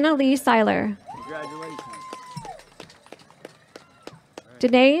 Savannah Lee Seiler. Congratulations.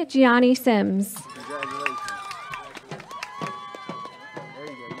 Danae Gianni Sims. Congratulations. There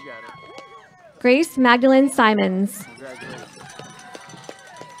you go. You got it. Grace Magdalene Simons. Congratulations.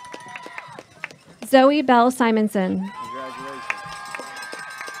 Zoe Bell Simonson. Congratulations.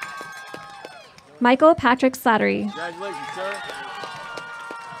 Michael Patrick Slattery. Congratulations, sir.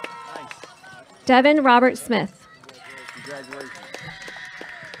 Nice. Devin Robert Smith. Congratulations.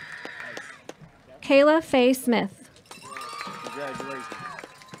 Kayla Faye Smith. Congratulations.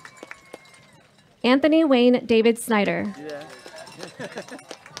 Anthony Wayne David Snyder. Yeah.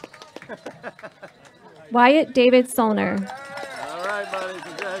 Wyatt David Solner. All right, buddy.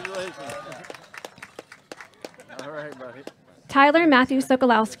 Congratulations. All right, buddy. Tyler Matthew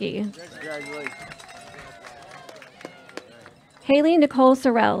Sokolowski. Congratulations. Haley Nicole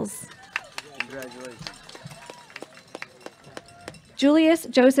Sorrells. Congratulations. Julius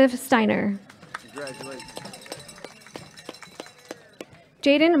Joseph Steiner. Congratulations.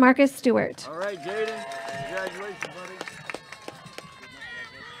 Jaden Marcus Stewart. All right, Jaden. Congratulations, buddy.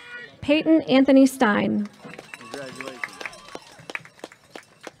 Peyton Anthony Stein. Congratulations.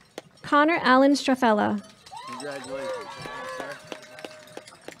 Connor Allen Strafella. Congratulations. Sir.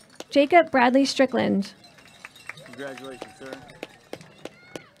 Jacob Bradley Strickland. Congratulations, sir.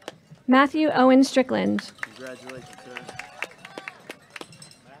 Matthew Owen Strickland. Congratulations, sir.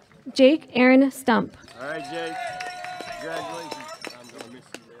 Jake Aaron Stump. All right, Jake. Congratulations. I'm going to miss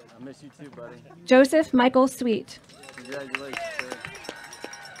you, man. I miss you too, buddy. Joseph Michael Sweet. Congratulations, sir.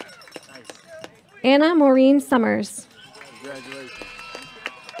 Nice. Anna Maureen Summers. Congratulations.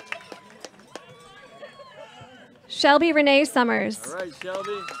 Shelby Renee Summers. All right,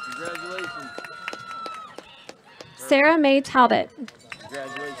 Shelby. Congratulations. Sarah Mae Talbot.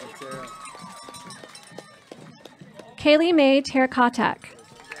 Congratulations, Sarah. Kaylee Mae Terrakotak.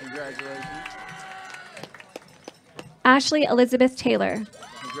 Congratulations. Ashley Elizabeth Taylor.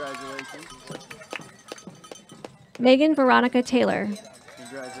 Congratulations. Megan Veronica Taylor.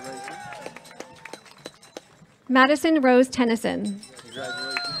 Congratulations. Madison Rose Tennyson.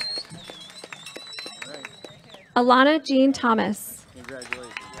 Congratulations. All right. Alana Jean Thomas.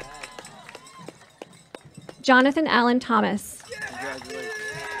 Congratulations. Jonathan Allen Thomas. Congratulations.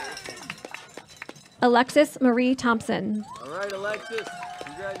 Alexis Marie Thompson. All right, Alexis.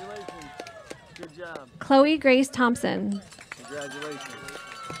 Congratulations. Good job. Chloe Grace Thompson. Congratulations.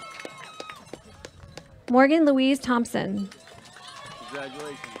 Morgan Louise Thompson.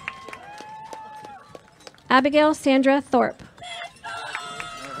 Congratulations. Abigail Sandra Thorpe. All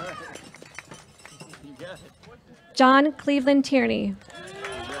right. You got it. John Cleveland Tierney.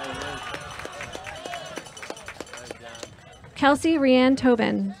 Congratulations. All right, John. Kelsey Rianne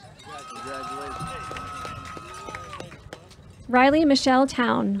Tobin. Congratulations. Riley Michelle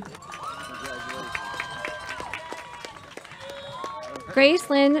Town. Congratulations. Grace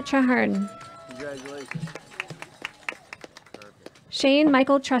Lynn Traherne. Congratulations. Perfect. Shane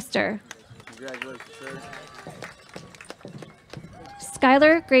Michael Truster. Congratulations, sir.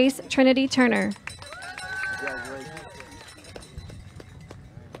 Skylar Grace Trinity Turner. Congratulations.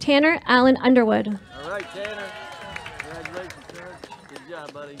 Tanner Allen Underwood. All right, Tanner. Congratulations, sir. Good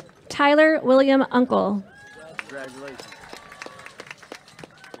job, buddy. Tyler William Uncle. Congratulations.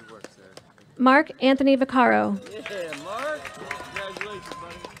 Good work, sir. Mark Anthony Vaccaro. Yeah, Mark. Congratulations,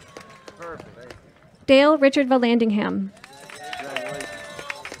 buddy. Perfect. Dale Richard Vallandingham. Congratulations.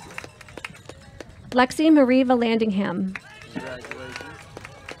 Lexi Marie Vallandingham. Congratulations.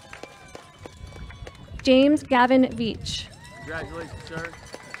 James Gavin Veach. Congratulations, sir.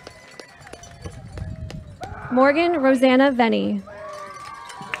 Morgan Rosanna Venny.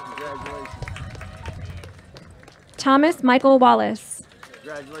 Congratulations. Thomas Michael Wallace.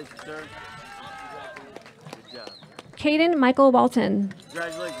 Congratulations, sir. Good job. Caden Michael Walton.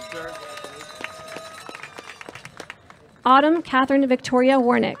 Congratulations, sir. Autumn Catherine Victoria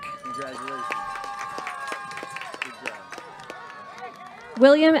Warnick. Congratulations. Good job.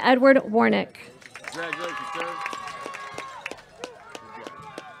 William Edward Warnick. Congratulations, sir. Good job.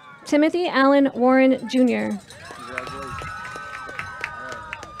 Timothy Allen Warren Jr. Congratulations.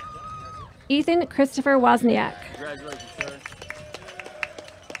 Ethan Christopher Wozniak. Congratulations, sir.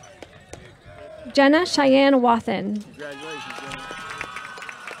 Jenna Cheyenne Wathen. Congratulations, Jenna.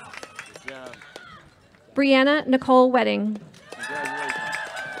 Good job. Brianna Nicole Wedding. Congratulations.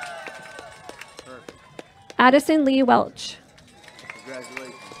 Perfect. Addison Lee Welch.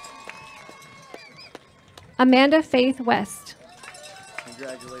 Congratulations. Amanda Faith West.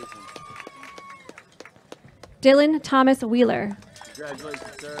 Congratulations. Dylan Thomas Wheeler.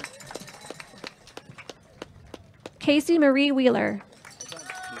 Congratulations, sir. Casey Marie Wheeler.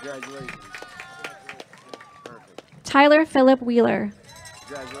 Congratulations. Perfect. Tyler Phillip Wheeler.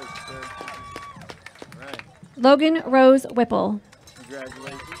 Congratulations, sir. All right. Logan Rose Whipple.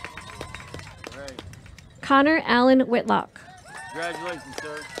 Congratulations. All right. Connor Allen Whitlock. Congratulations,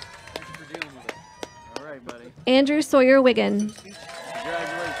 sir. Thank you for dealing with it. All right, buddy. Andrew Sawyer Wiggin.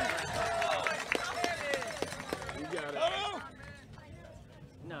 Congratulations. You got it.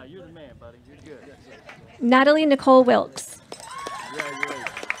 No, you're the man, buddy. You're good. Natalie Nicole Wilkes. Congratulations.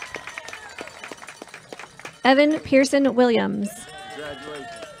 Evan Pearson Williams. Congratulations.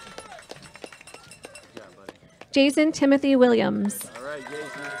 Good job, buddy. Jason Timothy Williams. All right,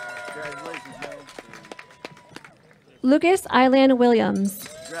 Jason. Congratulations, man. Lucas Island Williams.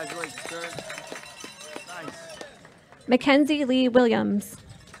 Congratulations, sir. Nice. Mackenzie Lee Williams.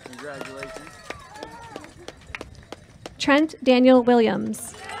 Congratulations. Trent Daniel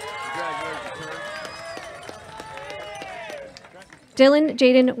Williams. Congratulations, sir. Dylan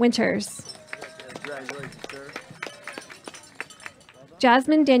Jaden Winters. Congratulations, sir.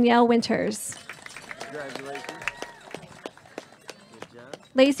 Jasmine Danielle Winters. Congratulations. Good job.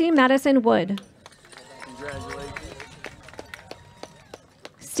 Lacey Madison Wood. Congratulations.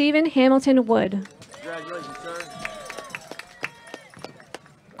 Stephen Hamilton Wood. Congratulations, sir.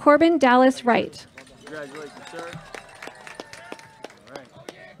 Corbin Dallas Wright. Congratulations, sir. All right.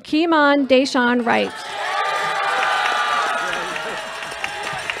 Keemon Deshawn Wright.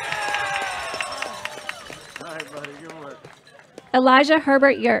 All right, buddy. Good work. Elijah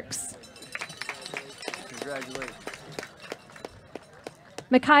Herbert Yerkes. Congratulations.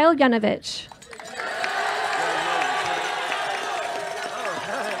 Mikhail Yanovich.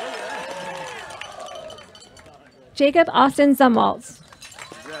 Jacob Austin Zumwalt.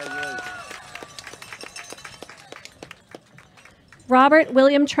 Congratulations. Robert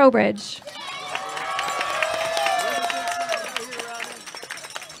William Trowbridge. All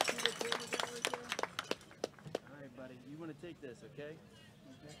right, buddy. You want to take this, okay?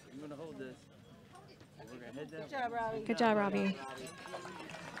 You want to hold this. We're going to head down. Good job, Robbie. Good job, Robbie.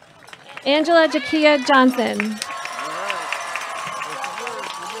 Angela Jakia Johnson.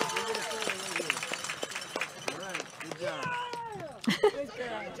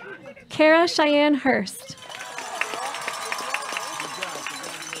 Kara Cheyenne Hurst.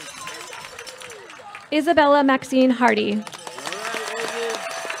 Isabella Maxine Hardy. Look at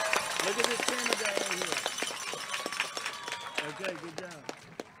this camera guy right here. Okay, good job.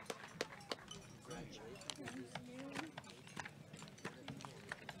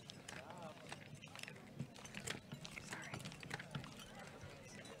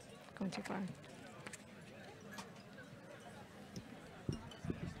 Going too far.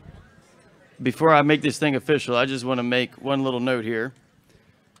 Before I make this thing official, I just want to make one little note here.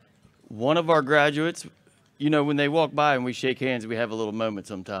 One of our graduates, you know, when they walk by and we shake hands, we have a little moment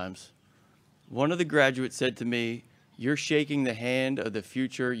sometimes. One of the graduates said to me, "You're shaking the hand of the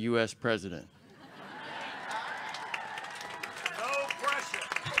future U.S. president." No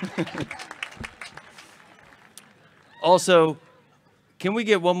pressure. Also, can we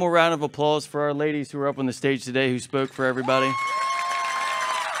get one more round of applause for our ladies who are up on the stage today who spoke for everybody?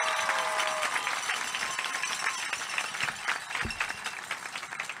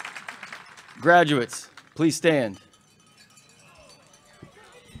 Graduates, please stand.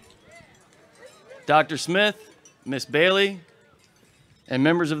 Dr. Smith, Miss Bailey, and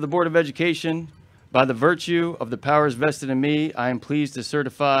members of the Board of Education, by the virtue of the powers vested in me, I am pleased to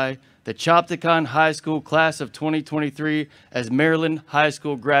certify the Chopticon High School Class of 2023 as Maryland High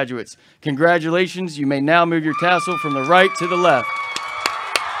School graduates. Congratulations. You may now move your tassel from the right to the left.